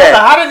it out there.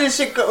 How did this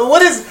shit go?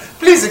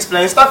 Please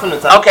explain. Start from the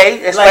top.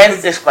 Okay,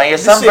 explain your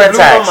sunburn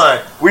tax.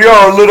 We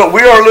are a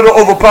little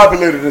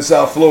overpopulated in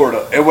South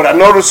Florida, and what I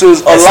notice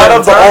is a lot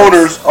of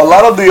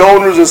the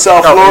owners in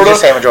South Florida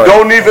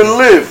don't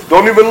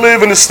even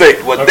live in the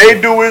state. What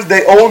they do is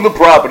they own the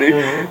property,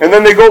 and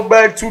then they go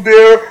back to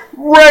their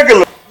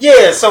regular.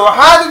 Yeah. So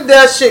how did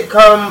that shit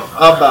come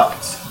about?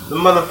 The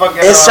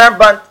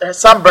motherfucking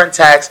sunburn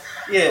tax.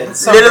 Yeah,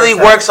 literally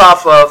works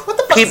off of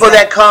people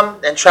that come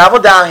and travel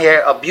down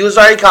here, abuse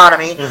our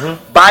economy,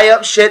 buy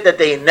up shit that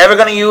they never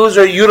gonna use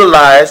or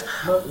utilize.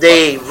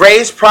 They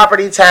raise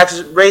property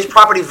taxes, raise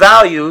property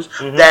values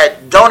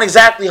that don't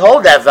exactly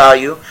hold that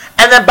value,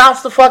 and then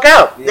bounce the fuck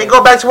out. Yeah. They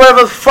go back to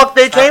wherever the fuck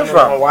they came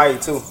from. Hawaii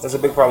too. That's a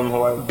big problem in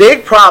Hawaii.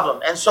 Big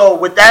problem. And so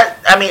with that,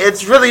 I mean,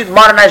 it's really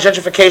modernized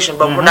gentrification,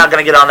 but we're not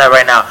gonna get on that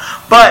right now.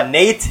 But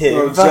native,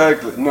 no,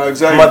 exactly,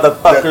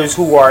 motherfuckers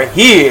who are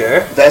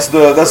here. That's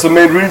the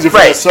main reason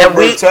for the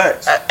sunburn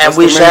tax. And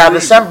we should have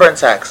the sunburn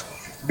tax.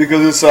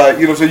 Because it's like,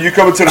 so you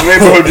come into the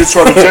neighborhood just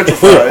trying to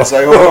gentrify. It's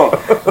like, hold on.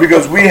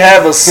 Because we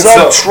have a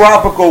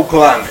subtropical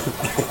climate.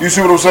 You see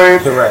what I'm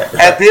saying? Right.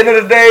 At the end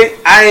of the day,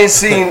 I ain't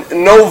seen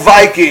no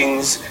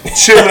Vikings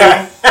chilling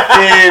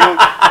in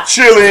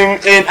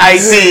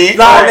Haiti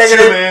or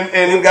chilling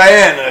in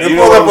Guyana. You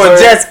pulled up on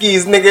jet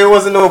skis, nigga. It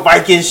wasn't no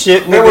Viking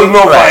shit. There was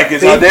no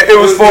Vikings out there. It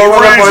was for a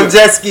reason. On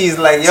jet skis,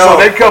 like, yo. So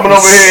they coming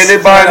over here and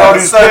they buying all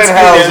these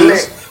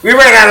penthouses. We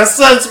ran out of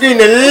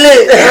sunscreen and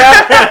lit.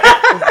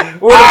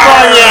 What the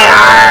fuck,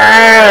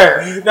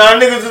 yeah? Now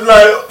niggas is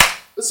like,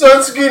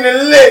 sunscreen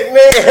and lit,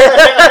 nigga.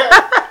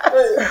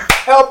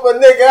 Help a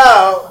nigga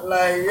out.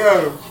 Like,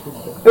 yo,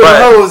 who the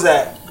hose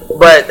at?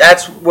 But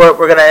that's what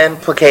we're going to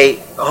implicate,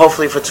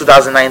 hopefully, for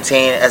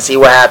 2019 and see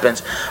what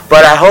happens.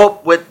 But I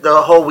hope with the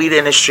whole weed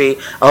industry,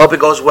 I hope it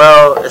goes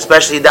well,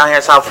 especially down here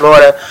in South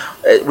Florida.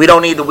 We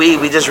don't need the weed.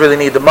 We just really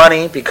need the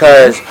money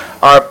because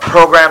our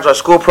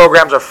school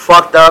programs are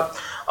fucked up.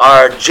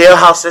 Our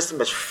jailhouse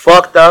system is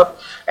fucked up.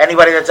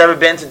 Anybody that's ever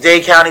been to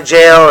Dade County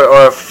Jail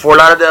or Fort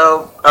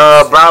Lauderdale,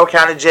 Broward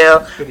County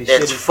Jail,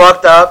 it's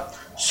fucked up.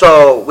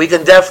 So we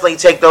can definitely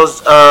take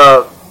those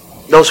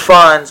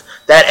funds,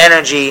 that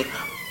energy,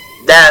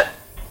 that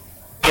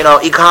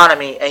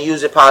economy and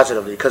use it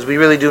positively, because we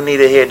really do need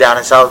it here down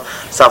in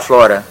South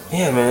Florida.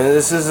 Yeah, man,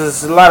 this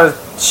is a lot of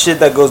shit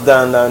that goes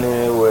down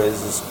here where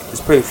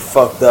it's pretty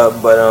fucked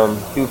up, but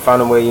people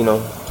find a way,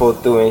 pull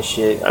through and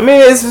shit. I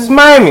mean, it's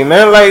Miami,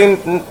 man. Like,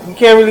 you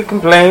can't really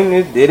complain.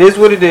 It is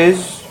what it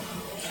is.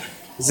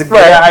 It's a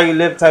good how you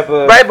live type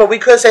of... Right, but we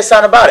could say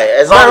something about it.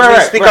 As long as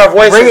we speak our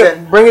voices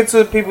bring it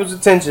to people's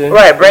attention.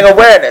 Right, bring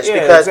awareness. Yeah,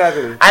 because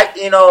exactly.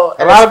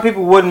 A lot of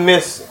people wouldn't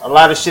miss a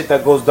lot of shit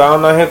that goes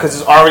down here because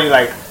it's already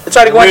like... It's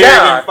already going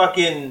down. And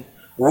fucking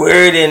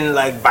weird and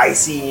like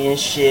vicey and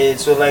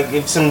shit. So like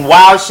if some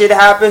wild shit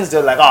happens,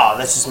 they're like, oh,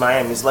 that's just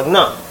Miami. It's like,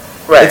 no.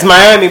 Right. It's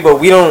Miami, but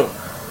we don't...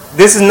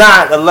 This is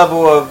not a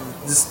level of...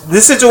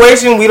 This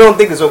situation we don't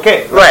think is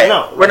okay. Like, right.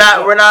 No. We're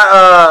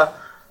not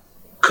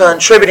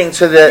contributing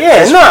to the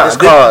this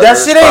cause. That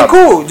shit ain't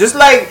cool. Just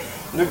like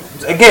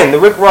again the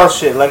Rick Ross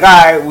shit. Like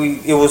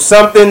it was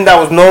something that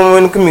was normal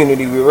in the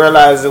community. We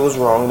realized it was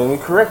wrong, and then we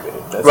corrected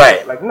it. That's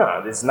right. Like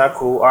no, this is not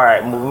cool. All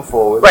right, moving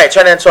forward. Right,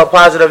 turn it into a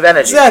positive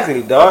energy.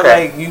 Exactly, dog.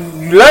 Okay. Like you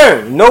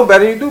learn. You know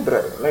better, you do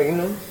better. Like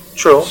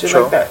True. Shit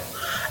true. Like that.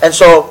 And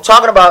so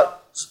talking about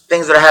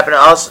things that are happening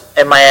to us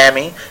in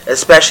Miami,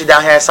 especially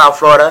down here in South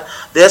Florida,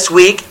 this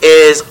week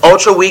is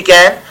Ultra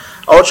Weekend.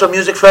 Ultra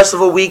Music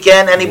Festival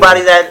weekend.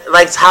 Anybody that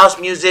likes house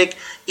music,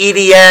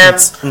 EDM,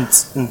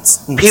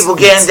 people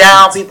getting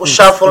down, people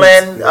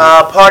shuffling,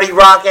 party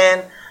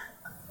rocking.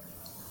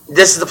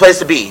 This is the place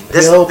to be.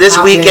 This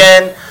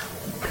weekend,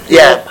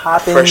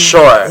 for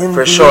sure.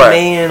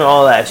 And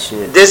all that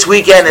shit. This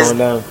weekend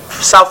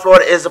South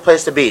Florida is the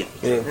place to be.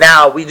 Yeah.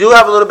 Now we do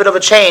have a little bit of a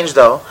change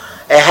though.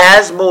 It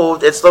has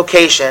moved its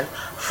location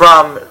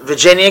from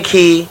Virginia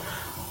Key.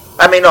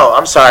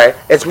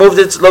 It's moved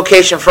its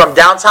location from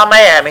downtown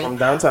Miami,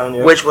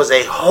 which was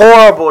a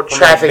horrible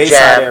traffic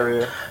jam,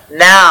 area.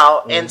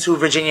 Now into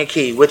Virginia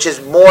Key, which is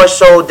more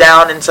so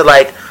down into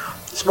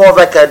it's more of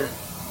like an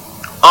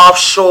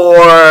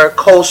offshore,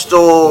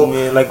 coastal,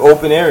 like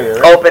open area.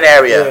 Right? Open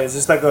area. Yeah, it's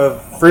just like a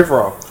free for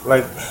all.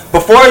 Like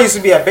before, it used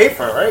to be at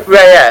Bayfront, right?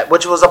 Right, yeah.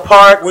 Which was a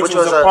park. Which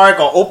was a park,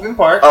 an open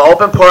park. An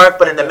open park,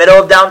 but in the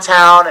middle of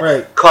downtown.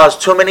 Right.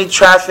 Caused too many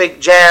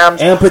traffic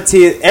jams.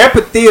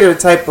 Amphitheater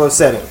type of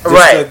setting. Just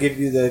right. To give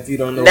you if you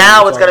don't know.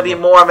 Now it's going to be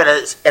more of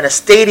in a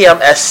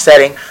stadium-esque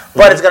setting,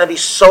 but it's going to be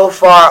so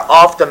far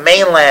off the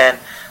mainland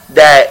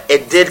that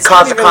it did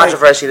cause a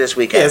controversy this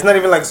weekend. Yeah, it's not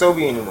even like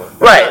Sobe anymore.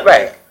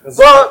 Right.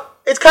 Well,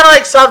 it's kind of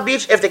like South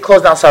Beach if they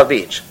close down South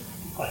Beach.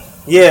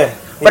 Yeah.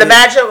 But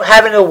imagine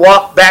having to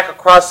walk back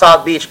across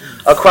South Beach,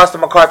 across the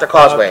MacArthur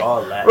Causeway.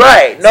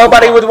 Right.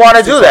 Nobody would want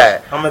to do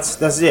that. How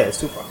much? It's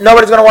too far.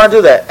 Nobody's going to want to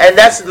do that. And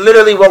that's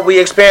literally what we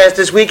experienced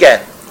this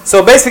weekend.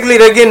 So basically,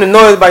 they're getting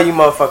annoyed by you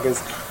motherfuckers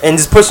and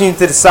just pushing you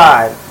to the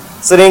side.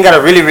 So they ain't got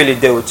to really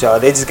deal with y'all.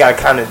 They just got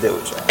to kind of deal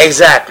with y'all.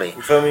 Exactly.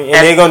 You feel me?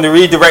 And they're going to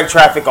redirect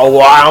traffic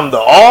around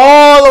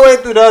all the way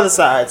through the other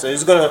side. So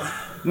it's going to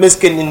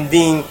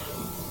misconvene.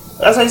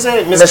 That's how you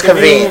say it?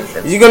 Misconvene.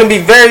 You're going to be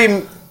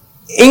very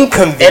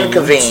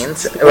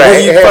inconvenienced. Right.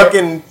 When you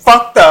fucking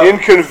fucked up.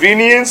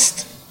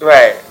 Inconvenienced?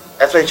 Right.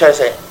 That's what you try to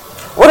say.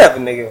 Whatever,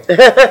 nigga.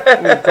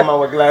 You come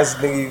out with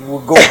glasses, nigga.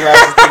 With gold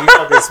glasses, nigga. You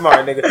fucking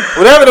smart, nigga.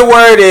 Whatever the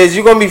word is,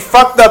 you're going to be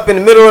fucked up in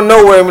the middle of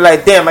nowhere and be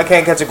like, damn, I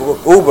can't catch an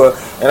Uber.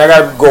 And I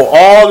got to go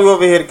all the way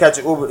over here to catch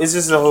an Uber. It's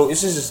just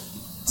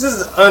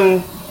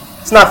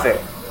it's not fair.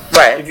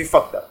 Right. If you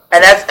fucked up.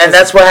 And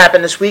that's what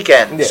happened this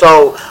weekend. Yeah.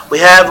 So we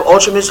have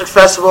Ultra Music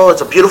Festival. It's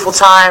a beautiful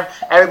time.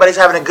 Everybody's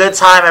having a good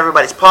time.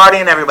 Everybody's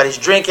partying. Everybody's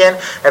drinking.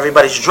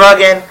 Everybody's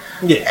drugging.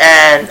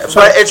 Yeah.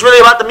 But it's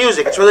really about the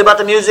music. It's really about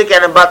the music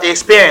and about the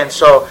experience.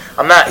 So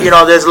I'm not,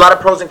 there's a lot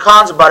of pros and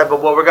cons about it. But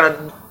what we're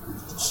gonna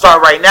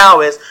start right now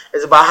is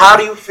about how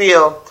do you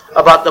feel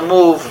about the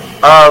move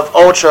of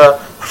Ultra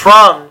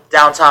from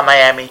downtown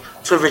Miami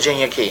to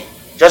Virginia Key?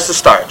 Just to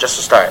start.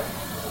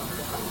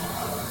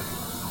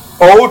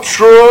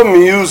 Ultra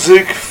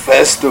Music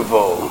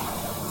Festival.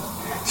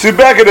 See,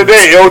 back in the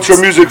day, Ultra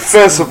Music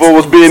Festival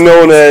was being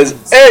known as,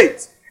 hey,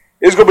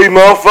 it's gonna be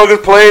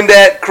motherfuckers playing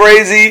that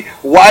crazy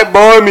white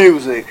boy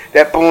music.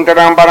 That boom da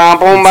dum ba dum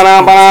boom ba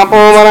dum ba dum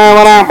boom ba dum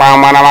ba dum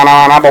boom ba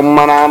dum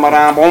boom ba dum ba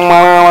dum boom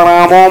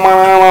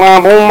ba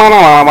dum boom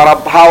ba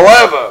dum.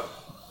 However,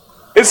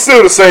 it's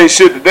still the same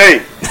shit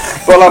today.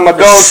 But like my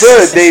dog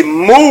said, they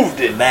moved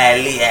it.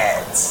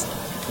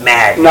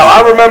 Now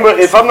I remember,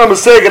 if I'm not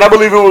mistaken, I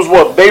believe it was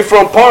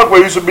Bayfront Park where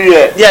it used to be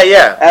at.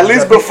 Yeah. At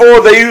least before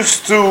they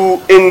used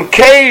to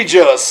encage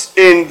us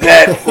in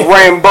that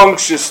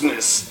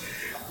rambunctiousness.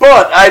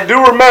 But I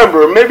do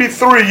remember, maybe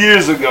 3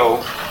 years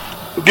ago,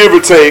 give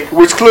or take,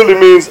 which clearly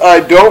means I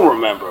don't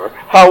remember.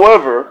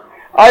 However,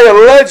 I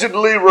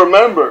allegedly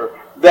remember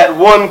that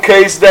one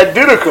case that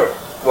did occur.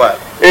 What?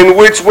 In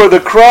which where the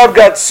crowd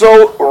got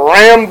so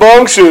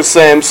rambunctious,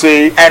 Sam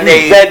C,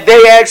 that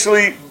they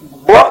actually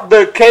brought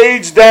the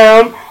cage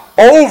down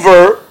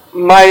over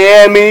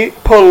Miami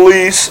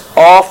police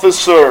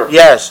officer.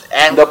 Yes,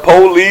 and the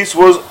police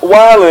was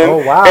wildin'.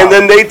 Oh, wow. And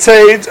then they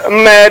tased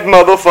mad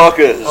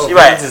motherfuckers. Oh,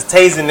 right. Just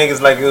tasing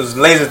niggas like it was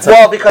laser time.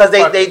 well, because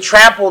they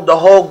trampled the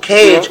whole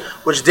cage,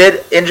 which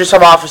did injure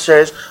some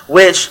officers,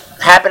 which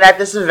happened at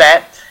this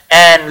event.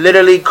 And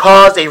literally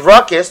caused a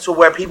ruckus to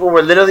where people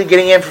were literally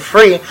getting in for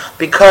free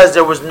because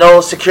there was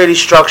no security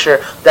structure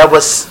that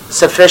was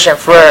sufficient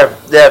for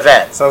the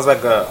event. Sounds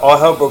like all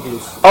hell broke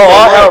loose. Oh,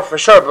 all hell for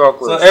sure broke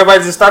So loose.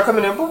 everybody just start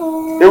coming in. Boom,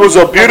 boom, boom. It was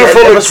a beautiful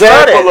It was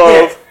example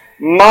flooded. of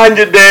mind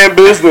your damn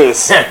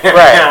business.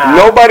 Right.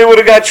 Nobody would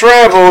have got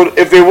trampled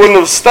if they wouldn't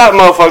have stopped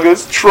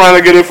motherfuckers trying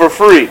to get in for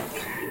free.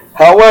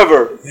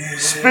 However,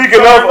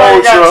 speaking of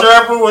Everybody got Ultra,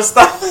 trampled with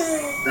stuff.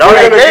 No,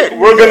 they did.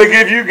 we're gonna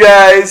give you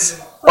guys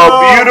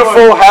a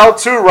beautiful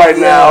how-to right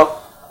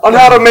now on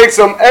how to make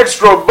some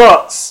extra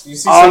bucks. You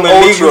see some on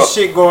illegal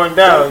Ultra. shit going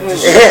down.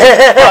 Just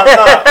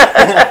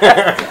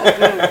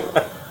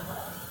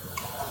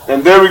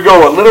And there we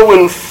go, a little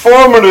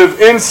informative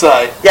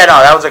insight Yeah,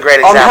 no, that was a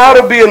great on example. how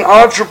to be an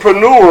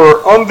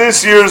entrepreneur on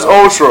this year's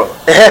Ultra.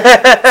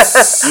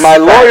 My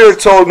lawyer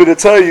told me to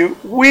tell you,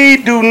 we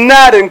do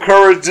not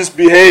encourage this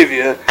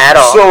behavior. At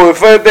all. So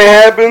if anything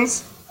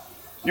happens,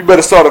 you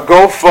better start a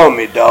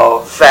GoFundMe,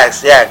 dog.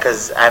 Facts, yeah,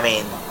 because, I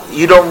mean,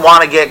 you don't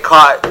want to get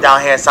caught down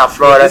here in South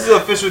Florida. This is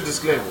an official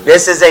disclaimer.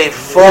 This is a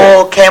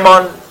full came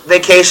on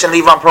vacation,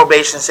 leave on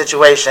probation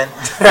situation.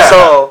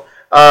 So,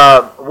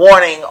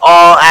 warning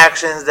all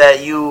actions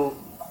that you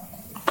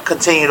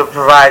continue to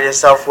provide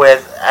yourself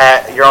with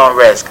at your own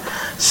risk.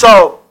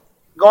 So,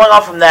 going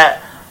on from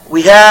that,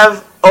 we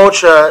have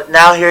Ultra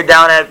now here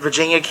down at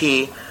Virginia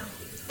Key.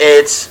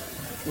 It's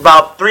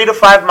about 3 to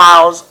 5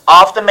 miles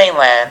off the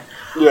mainland.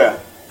 Yeah.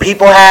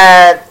 People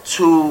had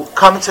to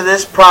come to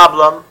this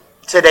problem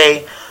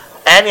today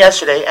and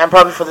yesterday and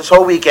probably for this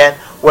whole weekend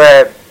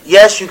where,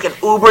 yes, you can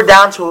Uber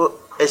down to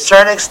a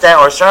certain extent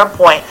or a certain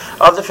point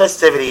of the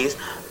festivities,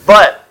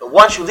 but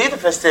once you leave the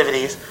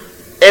festivities,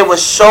 it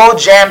was so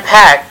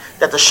jam-packed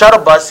that the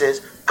shuttle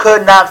buses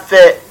could not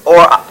fit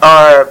or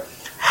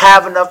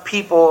have enough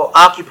people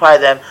occupy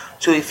them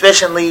to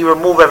efficiently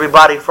remove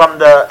everybody from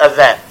the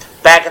event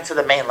back into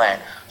the mainland.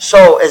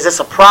 So is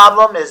this a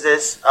problem? Is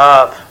this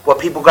what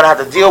people are going to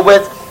have to deal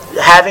with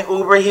having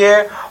Uber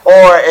here?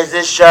 Or is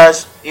this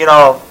just,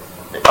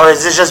 or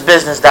is this just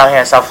business down here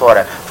in South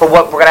Florida for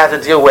what we're going to have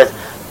to deal with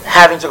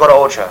having to go to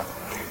Ultra?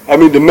 I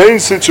mean, the main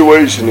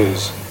situation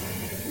is,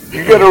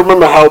 you got to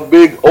remember how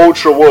big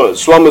Ultra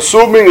was. So I'm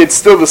assuming it's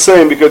still the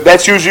same because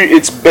that's usually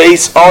its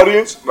base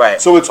audience. Right.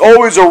 So it's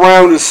always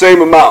around the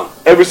same amount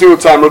every single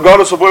time,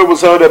 regardless of where it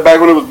was held at, back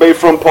when it was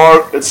Bayfront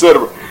Park,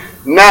 etc.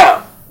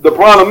 Now, the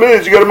problem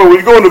is, you got to remember, when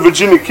you go into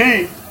Virginia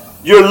Key,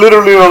 you're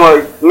literally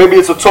on maybe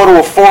it's a total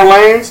of 4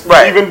 lanes,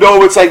 right? Even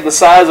though it's like the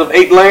size of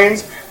 8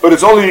 lanes, but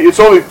it's only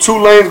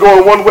 2 lanes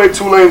going one way,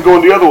 2 lanes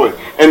going the other way,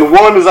 and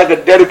one is like a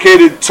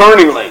dedicated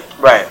turning lane.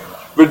 Right.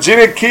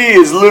 Virginia Key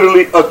is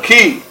literally a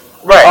key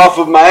off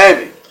of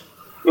Miami. You know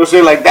what I'm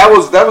saying? Like that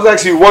was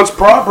actually once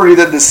property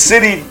that the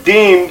city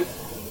deemed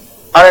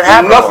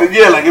uninhabitable. Nothing.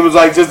 Yeah, like it was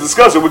like just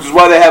disgusting, which is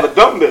why they have a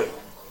dump there,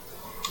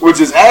 which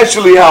is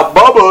actually how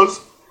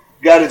Bubba's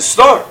got its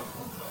start.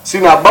 See,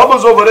 now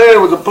Bubba's over there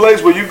was a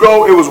place where you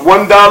go, it was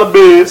 $1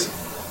 biz,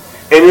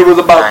 and it was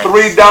about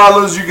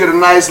 $3. You get a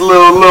nice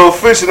little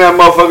fish in that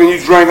motherfucker, and you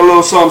drank a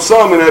little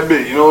something in that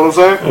bit. You know what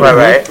I'm saying?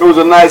 Right. It was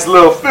a nice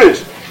little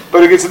fish,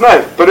 but it gets a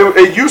nice. But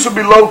it used to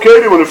be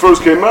located when it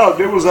first came out.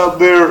 It was out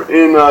there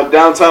in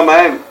downtown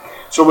Miami.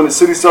 So when the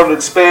city started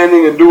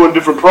expanding and doing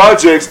different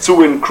projects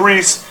to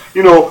increase,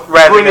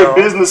 bringing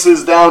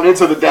businesses down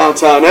into the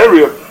downtown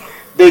area,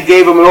 they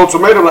gave him an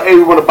ultimatum like, hey,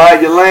 we want to buy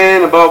your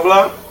land and blah,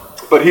 blah.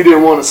 But he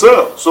didn't want to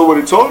sell. So what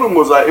he told him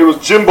was like, it was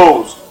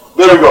Jimbo's.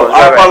 There we go.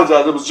 I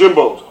apologize. It was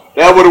Jimbo's.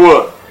 That's what it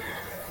was.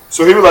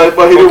 So he was like,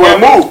 but he didn't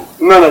want to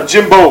move. No,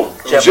 Jimbo.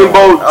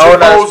 Jimbo's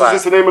is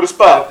just the name of the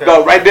spot. Okay.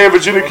 No, right there in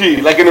Virginia Key.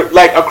 Like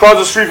across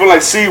the street from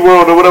like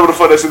SeaWorld or whatever the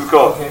fuck that shit is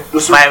called. Okay.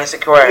 Miami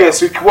Seaquarium. Yeah,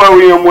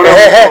 Seaquarium,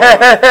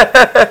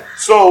 whatever.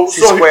 So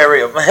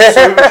Seaquarium.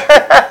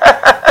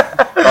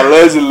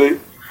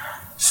 Allegedly.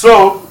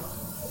 So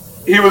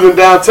he was in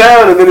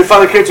downtown, and then he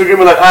finally came to him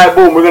like, all right,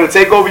 boom, we're going to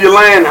take over your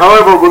land.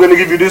 However, we're going to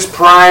give you this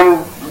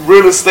prime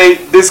real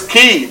estate, this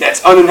key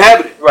that's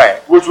uninhabited.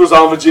 Right. Which was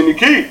on Virginia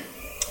Key.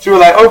 She was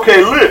like,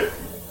 okay, lit.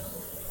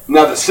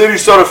 Now the city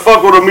started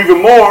fucking with him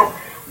even more.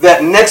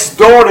 That next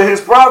door to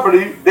his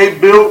property, they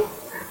built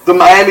the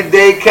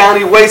Miami-Dade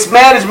County Waste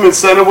Management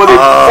Center where they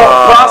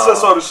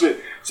process all the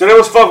shit. So they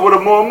was fucking with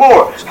him more and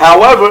more.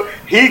 However,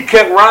 he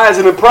kept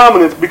rising in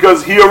prominence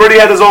because he already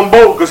had his own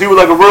boat because he was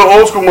like a real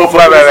old school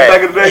motherfucker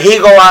back in the day. He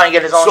go out and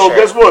get his own shit. So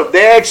guess what?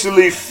 They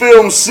actually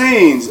filmed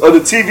scenes of the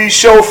TV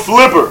show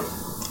Flipper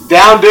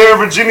down there in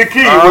Virginia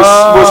Key.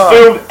 Was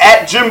filmed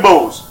at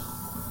Jimbo's.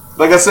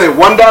 Like I said,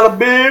 $1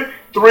 beer,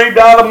 $3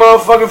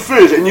 motherfucking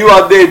fish, and you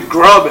out there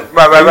grubbing.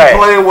 Right.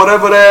 Playing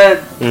whatever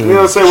that, you know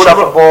what I'm saying?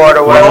 Whatever. Shuffleboard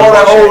or whatever. All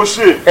that old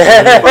shit.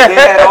 But they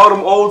had all them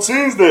old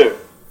scenes there.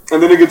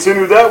 And then it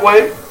continued that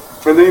way.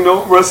 And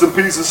then, rest in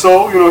peace his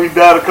soul. He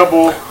died a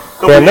couple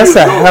Man, that's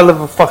a hell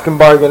of a fucking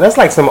bargain. That's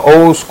like some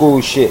old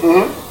school shit.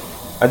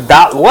 A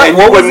dollar? What? And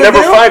What you was would the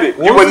never deal? find it.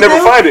 What You was would the never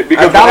deal? find it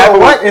because $1 what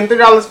what and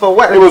 $3 for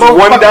what? It was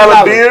 $4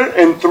 $1 beer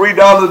and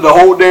 $3 the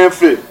whole damn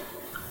fit.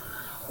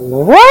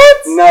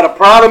 What? Now the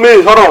problem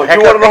is, hold on, Heck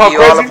you want to know up, how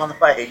you all crazy? up on the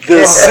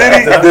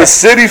mic. The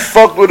city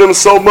fucked with them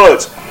so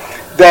much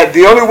that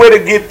the only way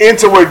to get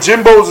into where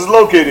Jimbo's is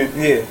located,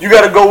 you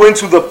got to go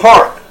into the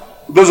park.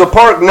 There's a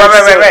park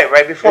next to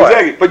Right before.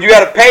 Exactly, but you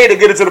got to pay to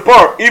get into the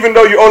park, even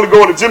though you're only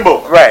going to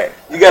Jimbo. Right.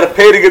 You got to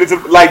pay to get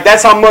into like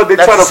that's how much they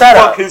try to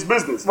fuck his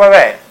business.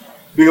 Right.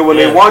 Because when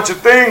they want your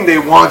thing, they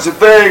want your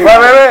thing.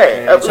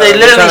 Right. Yeah, They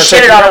literally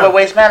shit it on with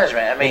waste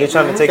management. I mean, They're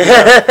trying to take it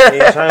out.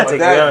 They're trying to take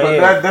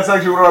it out. That's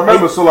actually what I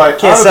remember. So like,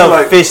 Can't honestly, sell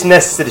like, fish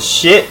next to the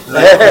shit.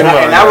 Like, and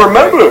I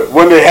remember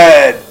when they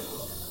had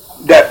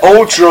that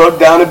Ultra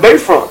down in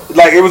Bayfront.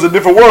 Like it was a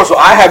different world. So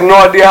I have no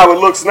idea how it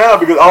looks now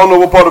because I don't know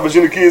what part of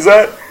Virginia Key is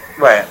at.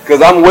 right.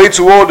 Because I'm way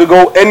too old to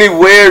go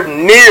anywhere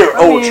near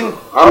Ultra.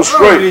 I'm I don't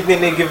straight. really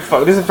think they give a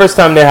fuck. This is the first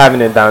time they're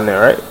having it down there,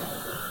 right?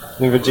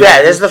 In Virginia.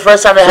 Yeah, this is the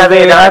first time they have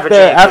it down in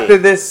Virginia. After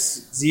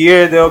this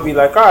year, they'll be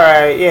like, all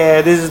right,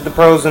 yeah, this is the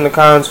pros and the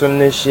cons from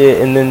this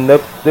shit, and then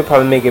they'll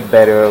probably make it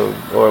better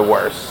or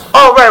worse.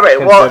 Oh, right.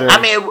 Well, I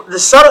mean, the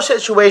subtle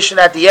situation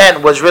at the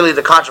end was really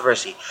the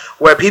controversy,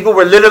 where people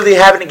were literally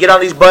having to get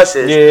on these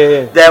buses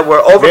that were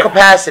over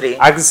capacity.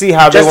 I can see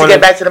how just to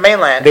get back to the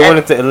mainland. They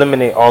wanted to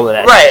eliminate all of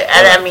that. Right,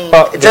 and I mean,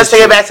 just to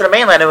get back to the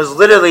mainland, it was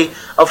literally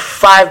a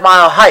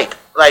 5-mile hike.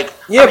 Like,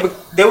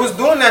 but they was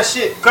doing that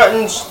shit,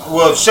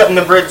 shutting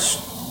the bridge,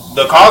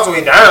 the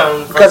causeway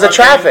down because of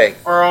traffic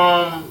for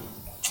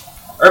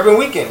Urban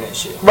Weekend and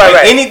shit. Right,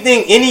 like, right.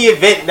 Any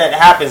event that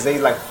happens, they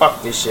like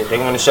fuck this shit. They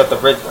want to shut the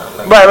bridge down.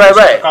 Like, right.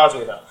 Shut the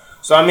causeway down.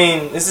 So I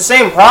mean, it's the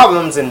same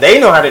problems, and they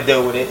know how to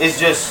deal with it. It's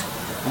just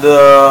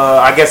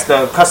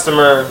the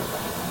customer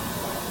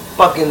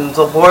fucking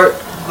support.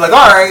 Like,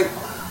 all right,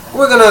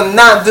 we're gonna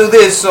not do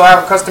this, so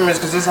our customers,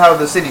 because this is how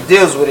the city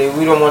deals with it.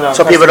 We don't want our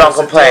so people don't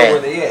customers to deal complain.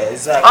 with it. Yeah,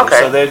 exactly. Okay.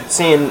 So they're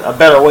seeing a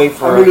better way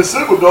for. I mean, it's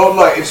simple, though.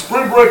 Like, if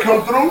spring break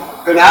come through,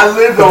 and I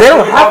lived on they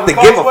don't have to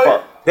give a Causeway,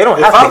 fuck. They don't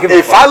have to give a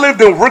If fuck. I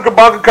lived in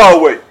Rickenbacker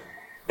Causeway,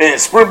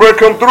 and spring break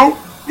come through,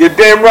 you're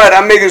damn right.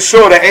 I'm making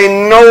sure that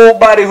ain't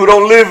nobody who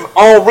don't live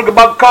on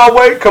Rickenbacker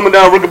Causeway coming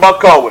down Rickenbacker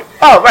Causeway.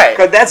 Oh, right.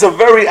 Because that's a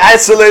very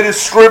isolated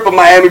strip of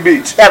Miami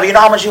Beach. Yeah, but you know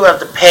how much you have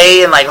to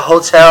pay in like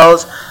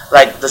hotels,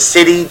 like the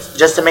city,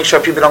 just to make sure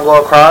people don't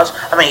go across?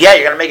 I mean, yeah,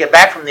 you're going to make it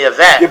back from the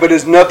event. Yeah, but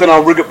there's nothing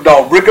on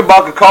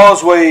Rickenbacker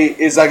Causeway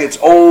is like its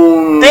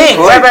own thing.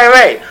 place.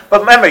 Right. But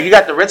remember, you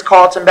got the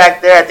Ritz-Carlton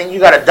back there. I think you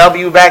got a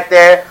W back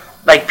there.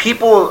 Like,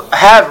 people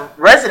have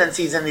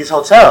residencies in these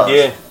hotels.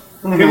 Yeah.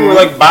 People were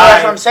like, buy.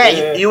 That's what I'm saying.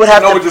 Yeah. You would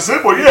have to. With the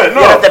simple, you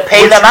have to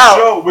pay them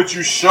out. But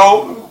you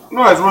show,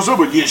 no, that's real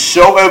simple. You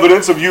show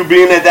evidence of you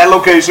being at that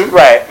location,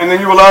 right? And then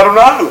you allow them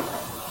to island.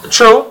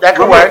 True, that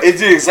could work.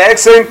 It's the exact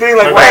same thing.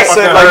 Like when I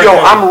said, like, yo,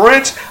 I'm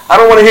rich. I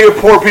don't want to hear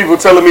poor people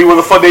telling me where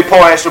the fuck they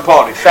at your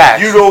party.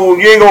 Facts. You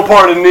ain't gonna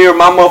party near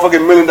my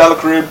motherfucking $1 million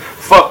crib.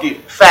 Fuck you.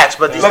 Facts,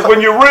 but these like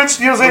when you're rich,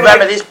 you know what I'm saying?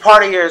 Remember, these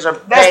partiers are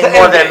paying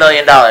more than $1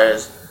 million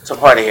to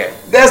party here.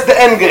 That's the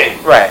end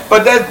game, right?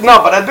 But that's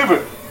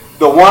different.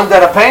 The ones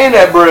that are paying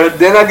that bread,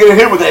 they're not getting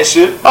hit with that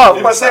shit. Oh,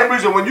 for the same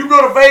reason. When you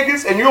go to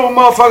Vegas and you're a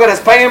motherfucker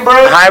that's paying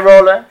bread, high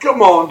roller.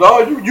 Come on,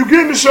 dog. You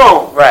getting the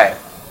show, right?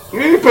 You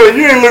ain't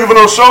looking for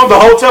no show. The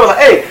hotel like,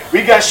 hey,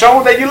 we got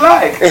shows that you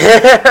like.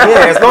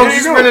 Yeah, as long as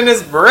you're spending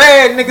this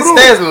bread, nigga,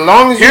 stay as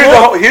long as you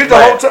want. Here's the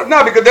hotel.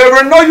 No, because they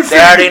already know you.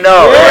 They already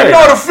know. They already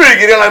know the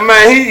figure. They're like,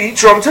 man, he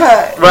Trump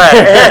tight.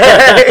 Right.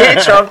 He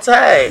Trump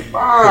tight.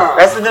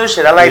 That's the new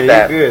shit. I like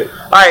that. Good.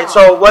 All right.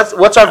 So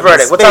what's our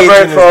verdict? What's our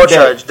verdict for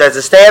Ultra? Does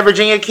it stay at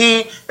Virginia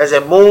Key? Does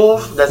it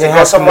move? Does it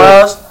go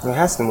somewhere else? It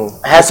has to move.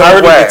 It's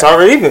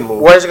already been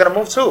moved. Where is it gonna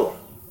move to?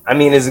 I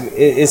mean,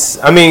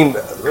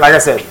 like I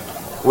said,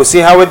 we'll see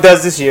how it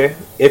does this year.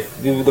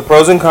 If the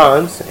pros and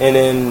cons, and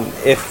then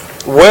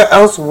where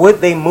else would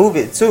they move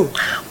it to?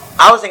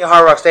 I was thinking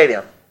Hard Rock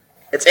Stadium.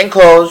 It's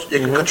enclosed. You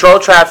can control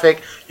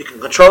traffic. You can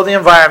control the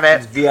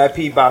environment. It's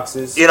VIP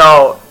boxes. You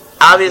know,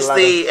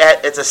 obviously,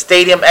 it's a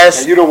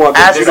stadium-esque. You don't want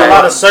there's a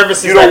lot of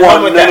services. You don't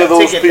want none of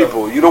those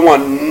people. You don't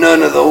want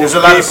none of those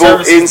people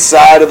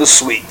inside of the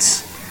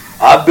suites.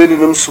 I've been in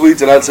them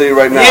suites, and I'll tell you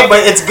right now. Yeah, but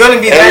it's gonna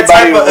be that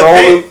type of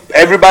event.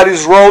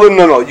 Everybody's rolling.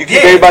 No, you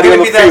keep everybody on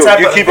the field.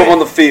 You keep them on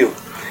the field.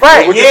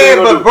 Right. Yeah,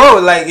 but bro,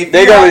 like if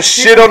they gonna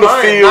shit on the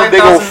field, they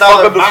gonna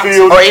fuck up the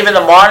field. Or even the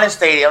Marlins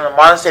Stadium. The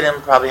Marlins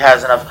Stadium probably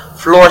has enough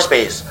floor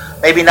space.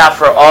 Maybe not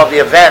for all the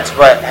events,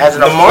 but has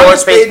enough floor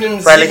space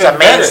for at least a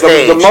main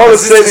stage. The Marlins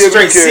Stadium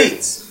straight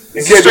seats.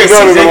 You can't do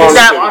none of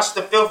them. Wash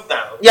the filth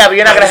down. Yeah, but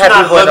you're not gonna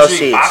have people in those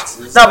seats.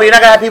 Boxes. No, but you're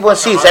not gonna have people in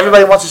seats.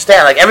 Everybody wants to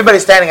stand. Like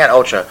everybody's standing at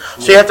Ultra,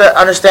 so you have to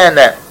understand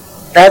that.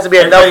 There has to be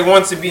Everybody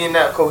wants to be in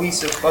that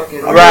cohesive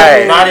fucking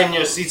right. Not in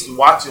your seats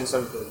watching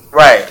something.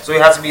 Right. So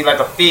it has to be like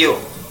a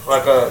field,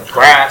 like a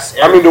grass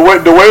area. I mean, the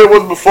way it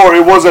was before,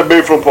 it was at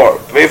Bayfront Park.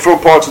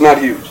 Bayfront Park's not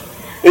huge.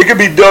 It could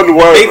be done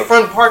wherever.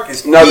 Bayfront Park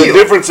is now field. The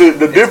difference is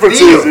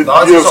you know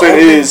what I'm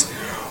saying is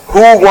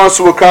who wants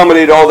to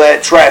accommodate all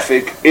that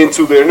traffic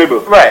into their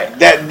neighborhood? Right.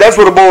 That's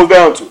what it boils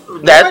down to.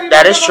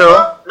 That is true.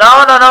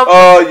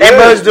 No.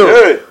 Neighborhoods do.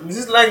 Yeah.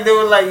 Just like they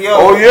were like, yo,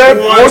 Oh, yeah? we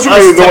want What us you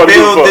mean, to nobody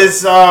give a build fuck?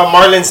 this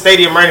Marlin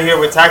Stadium right here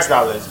with tax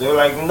dollars. They were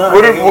like, no,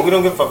 What we if-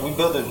 don't give a fuck. We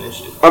building this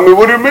shit. I mean,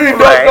 what do you mean?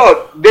 Right.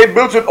 No, they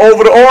built it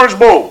over the Orange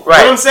Bowl.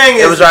 Right. What I'm saying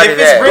It is, was already if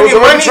it's there. bringing It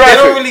was already money, they traffic.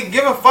 don't really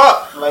give a fuck.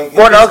 Like,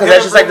 Well, if no, it's because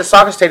that's just like gonna the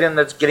soccer stadium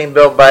that's getting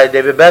built by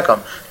David Beckham.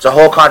 It's a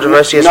whole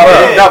controversy as No,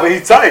 well. Yeah. but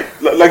he's tight.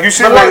 Like you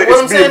see, But like like, what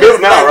I'm it's being saying built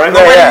is, now, like, right?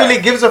 nobody Yeah.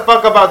 really gives a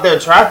fuck about their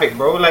traffic,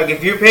 bro. Like,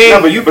 if you're paying,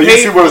 No, but you pay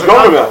see where it's for the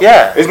going now. contract.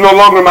 Yeah. It's no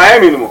longer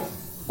Miami anymore.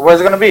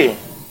 Where's it gonna be? In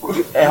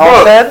Look,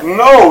 Homestead?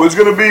 no, it's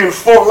gonna be in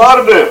Fort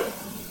Lauderdale.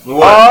 What?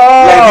 Like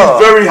Oh.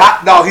 he's very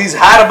hot. No, he's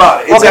hot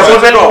about it. It's Okay, at so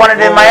what's it then called? wanted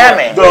it in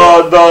Miami.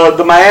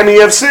 The Miami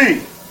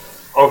FC,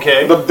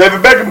 Okay. the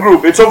David Beckham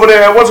group. It's over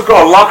there. At, what's it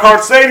called?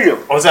 Lockhart Stadium.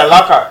 Oh, is that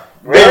Lockhart?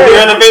 They- They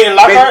renovating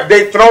Lockhart?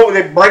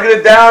 They breaking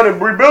it down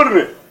and rebuilding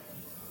it.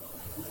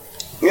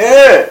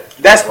 Yeah,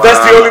 that's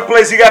the only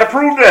place he got to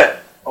prove that.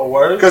 Oh,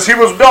 word? Because he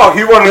was dog.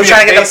 He wanted He was to be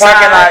trying to at get the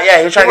parking Bayside. lot. Yeah,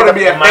 he was trying to wanted get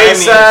be the at Miami and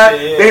Bayside.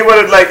 shit, yeah.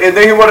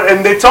 Then he wanted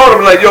and they told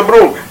him like, yo,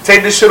 bro,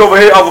 take this shit over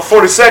here off of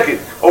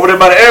 42nd, over there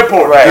by the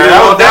airport. Right. You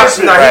Nah, know, that's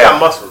shit. he Right. got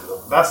muscle,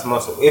 though. That's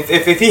muscle.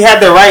 If he had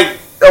the right,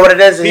 So what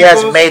it is, he has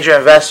People's- major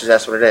investors.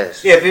 That's what it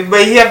is. yeah,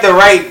 but he had the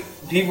right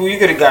people, you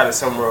could have got it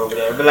somewhere over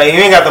there. But like, you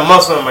ain't got the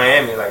muscle in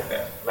Miami like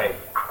that. Like,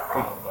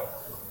 come on, like.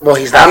 Well,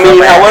 he's not. I mean, from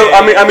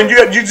Miami. however, I mean,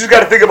 you just got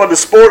to think about the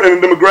sport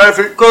and the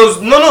demographic. Cause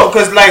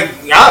like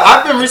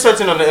I've been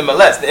researching on the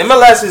MLS. The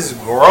MLS is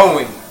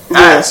growing.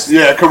 Yes,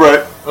 yeah,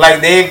 correct. Like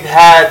they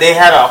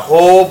had a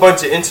whole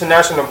bunch of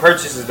international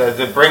purchases that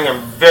they're bringing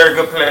very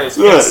good players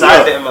Yeah,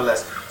 inside yeah. the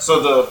MLS.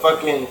 So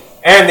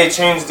and they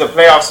changed the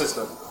playoff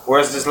system where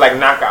it's just like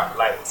knockout.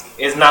 Like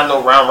it's not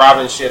no round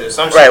robin shit or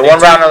some shit. Right, They one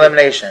round tweaked it.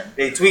 elimination.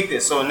 They tweaked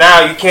it. So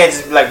now you can't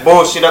just be like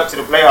bullshit up to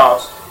the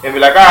playoffs and be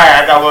like, all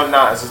right, I got one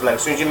now. It's just like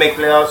as soon as you make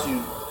playoffs,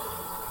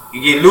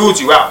 you get lose,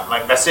 you out.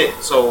 Like that's it.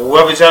 So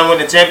whoever trying to win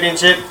the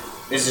championship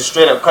is just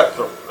straight up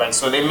cutthroat. Like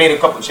so they made a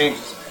couple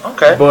changes.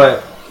 Okay.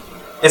 But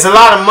it's a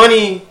lot of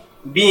money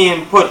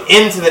being put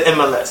into the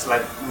MLS,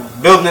 like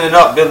building it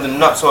up.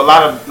 So a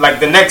lot of like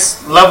the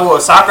next level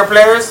of soccer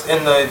players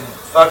in the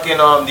fucking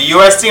the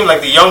US team,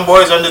 like the young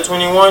boys under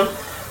 21,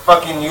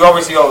 fucking you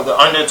always see the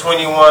under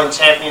 21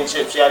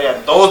 championships, yada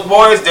yada. Those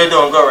boys, they're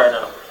doing good right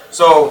now.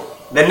 So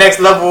the next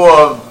level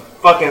of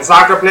fucking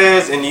soccer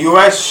players in the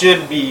US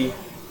should be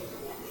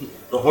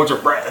don't hold your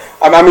breath.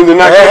 I mean, they're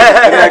not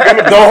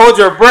gonna be. Don't hold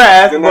your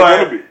breath, They're not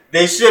but gonna be.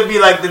 they should be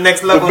like the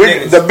next level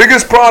niggas. The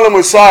biggest problem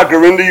with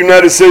soccer in the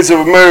United States of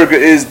America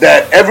is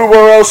that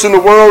everywhere else in the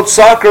world,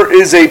 soccer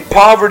is a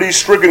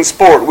poverty-stricken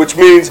sport, which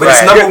means But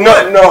it's number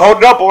one. no,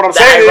 hold up. What I'm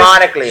saying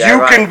Ironically, is, you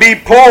can be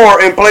poor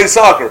and play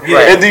soccer.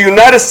 Yeah. In the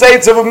United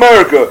States of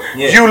America,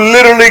 Yeah. you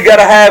literally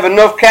gotta have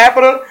enough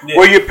capital Yeah.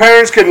 where your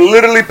parents can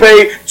literally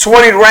pay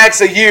 20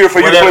 racks a year for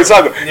you to play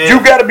Whatever. soccer. Yeah. You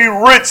gotta be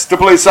rich to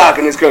play soccer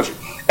in this country.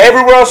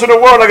 Everywhere else in the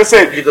world, like I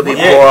said, You could be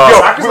Yeah. poor. Yo, Yo,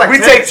 soccer's like we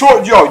tennis. take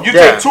two. Yo, you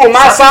Yeah. take two of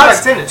my Soccer's like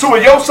sides, tennis. two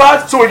of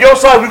your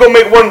sides. We gonna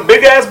make one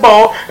big ass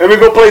ball, and we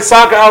gonna play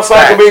soccer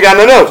outside, and we ain't got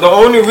nothing else. The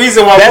only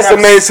reason why That's we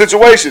the have main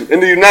situation in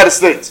the United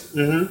States.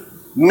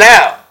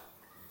 Now,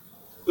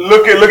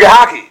 look at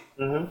hockey.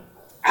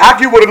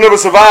 Hockey would have never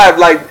survived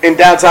like in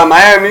downtown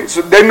Miami.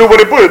 So they knew where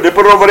they put it. They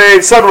put it over there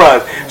in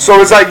Sunrise. So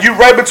it's like you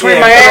right between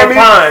Yeah, Miami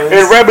Pines.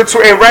 and right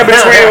between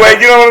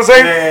like you know what I'm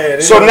saying. Yeah,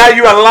 they so know. now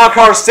you at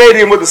Lockhart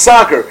Stadium with the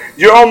soccer.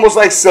 You're almost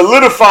like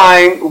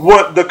solidifying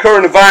what the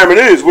current environment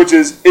is, which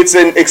is it's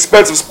an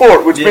expensive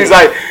sport. Which Yeah. means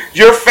like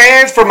your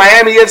fans for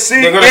Miami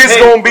FC They're gonna is pay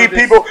going to be for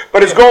this. people,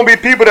 but it's Yeah. going to be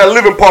people that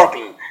live in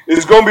Parkland.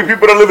 It's going to be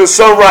people that live in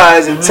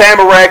Sunrise and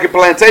Tamarack and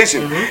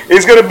Plantation.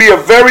 It's going to be a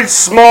very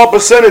small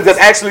percentage that's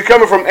actually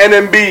coming from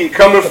NMB,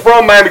 coming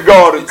from Miami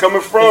Gardens,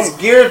 coming from It's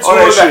geared all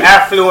that towards the shit.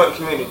 affluent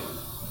community.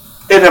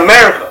 In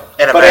America.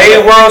 In But America.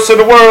 everywhere else in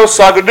the world,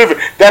 soccer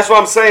different. That's what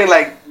I'm saying.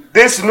 Like,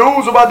 this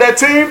news about that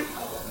team,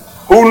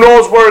 who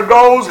knows where it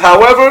goes.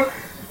 However,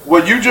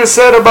 what you just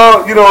said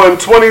about, in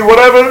 20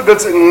 whatever,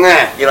 that's, nah.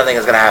 You don't think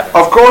it's gonna happen?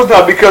 Of course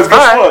not, because guess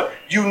Alright. what?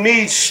 You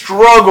need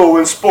struggle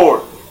in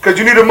sport. Because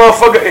you need a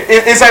motherfucker.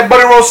 It's like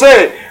Buddy Rose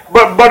said.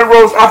 But Buddy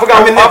Rose, I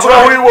forgot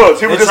who he was.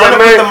 He was just trying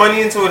like, to put the man.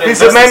 money into it. He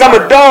said, man, I'm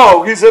a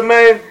dog. He said,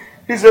 man,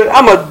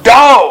 I'm a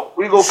dog.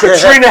 We go,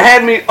 Katrina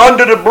had me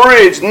under the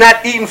bridge,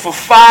 not eating for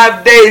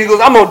 5 days. He goes,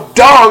 I'm a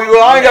dog. He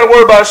goes, I ain't got to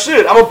worry about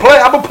shit. I'm a play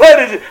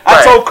this shit. I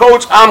Right. told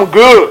coach, I'm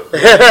good.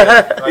 Like,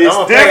 It's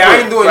I different.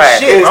 ain't doing Right.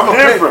 shit. It's I'm a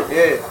different.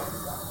 Yeah.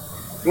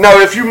 Now,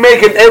 if you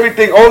making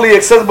everything only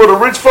accessible to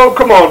rich folk,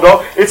 come on,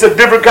 dog. It's a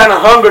different kind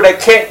of hunger that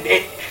can't.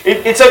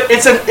 It's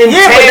an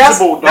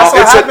intangible, that's dog.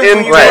 what It's an happens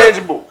when you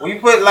intangible. When you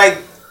put like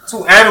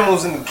two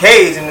animals in the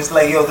cage and it's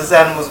like, yo, this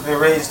animal's been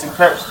raised through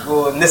prep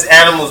school and this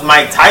animal's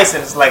Mike Tyson.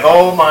 It's like,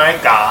 oh my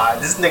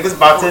god, this nigga's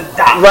about to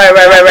die. Right.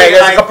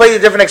 It's Like, a completely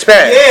different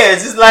experience. yeah,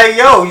 it's just like,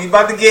 yo, you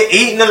about to get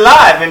eaten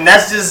alive, and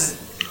that's just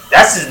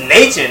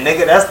nature,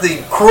 nigga. That's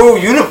the cruel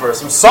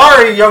universe. I'm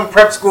sorry, young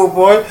prep school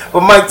boy,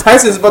 but Mike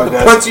Tyson's about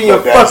to punch you in your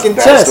fucking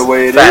chest. That's the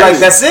way it is. Facts. Like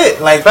that's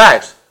it. Like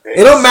Facts.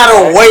 It don't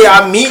matter where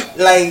I meet.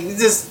 Like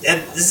this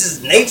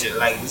is nature.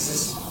 Like this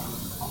is.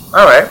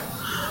 All right.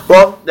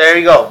 Well, there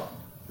you go.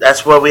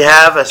 That's what we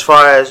have as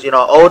far as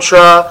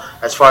Ultra.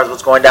 As far as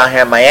what's going down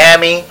here in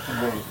Miami.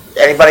 Mm-hmm.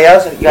 Anybody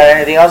else? You got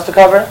anything else to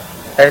cover?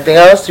 Anything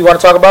else you want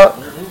to talk about?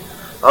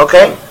 Mm-hmm.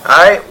 Okay.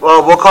 All right.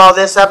 Well, we'll call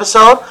this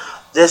episode.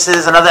 This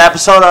is another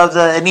episode of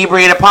the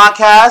Inebriated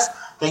podcast.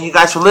 Thank you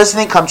guys for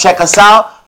listening. Come check us out.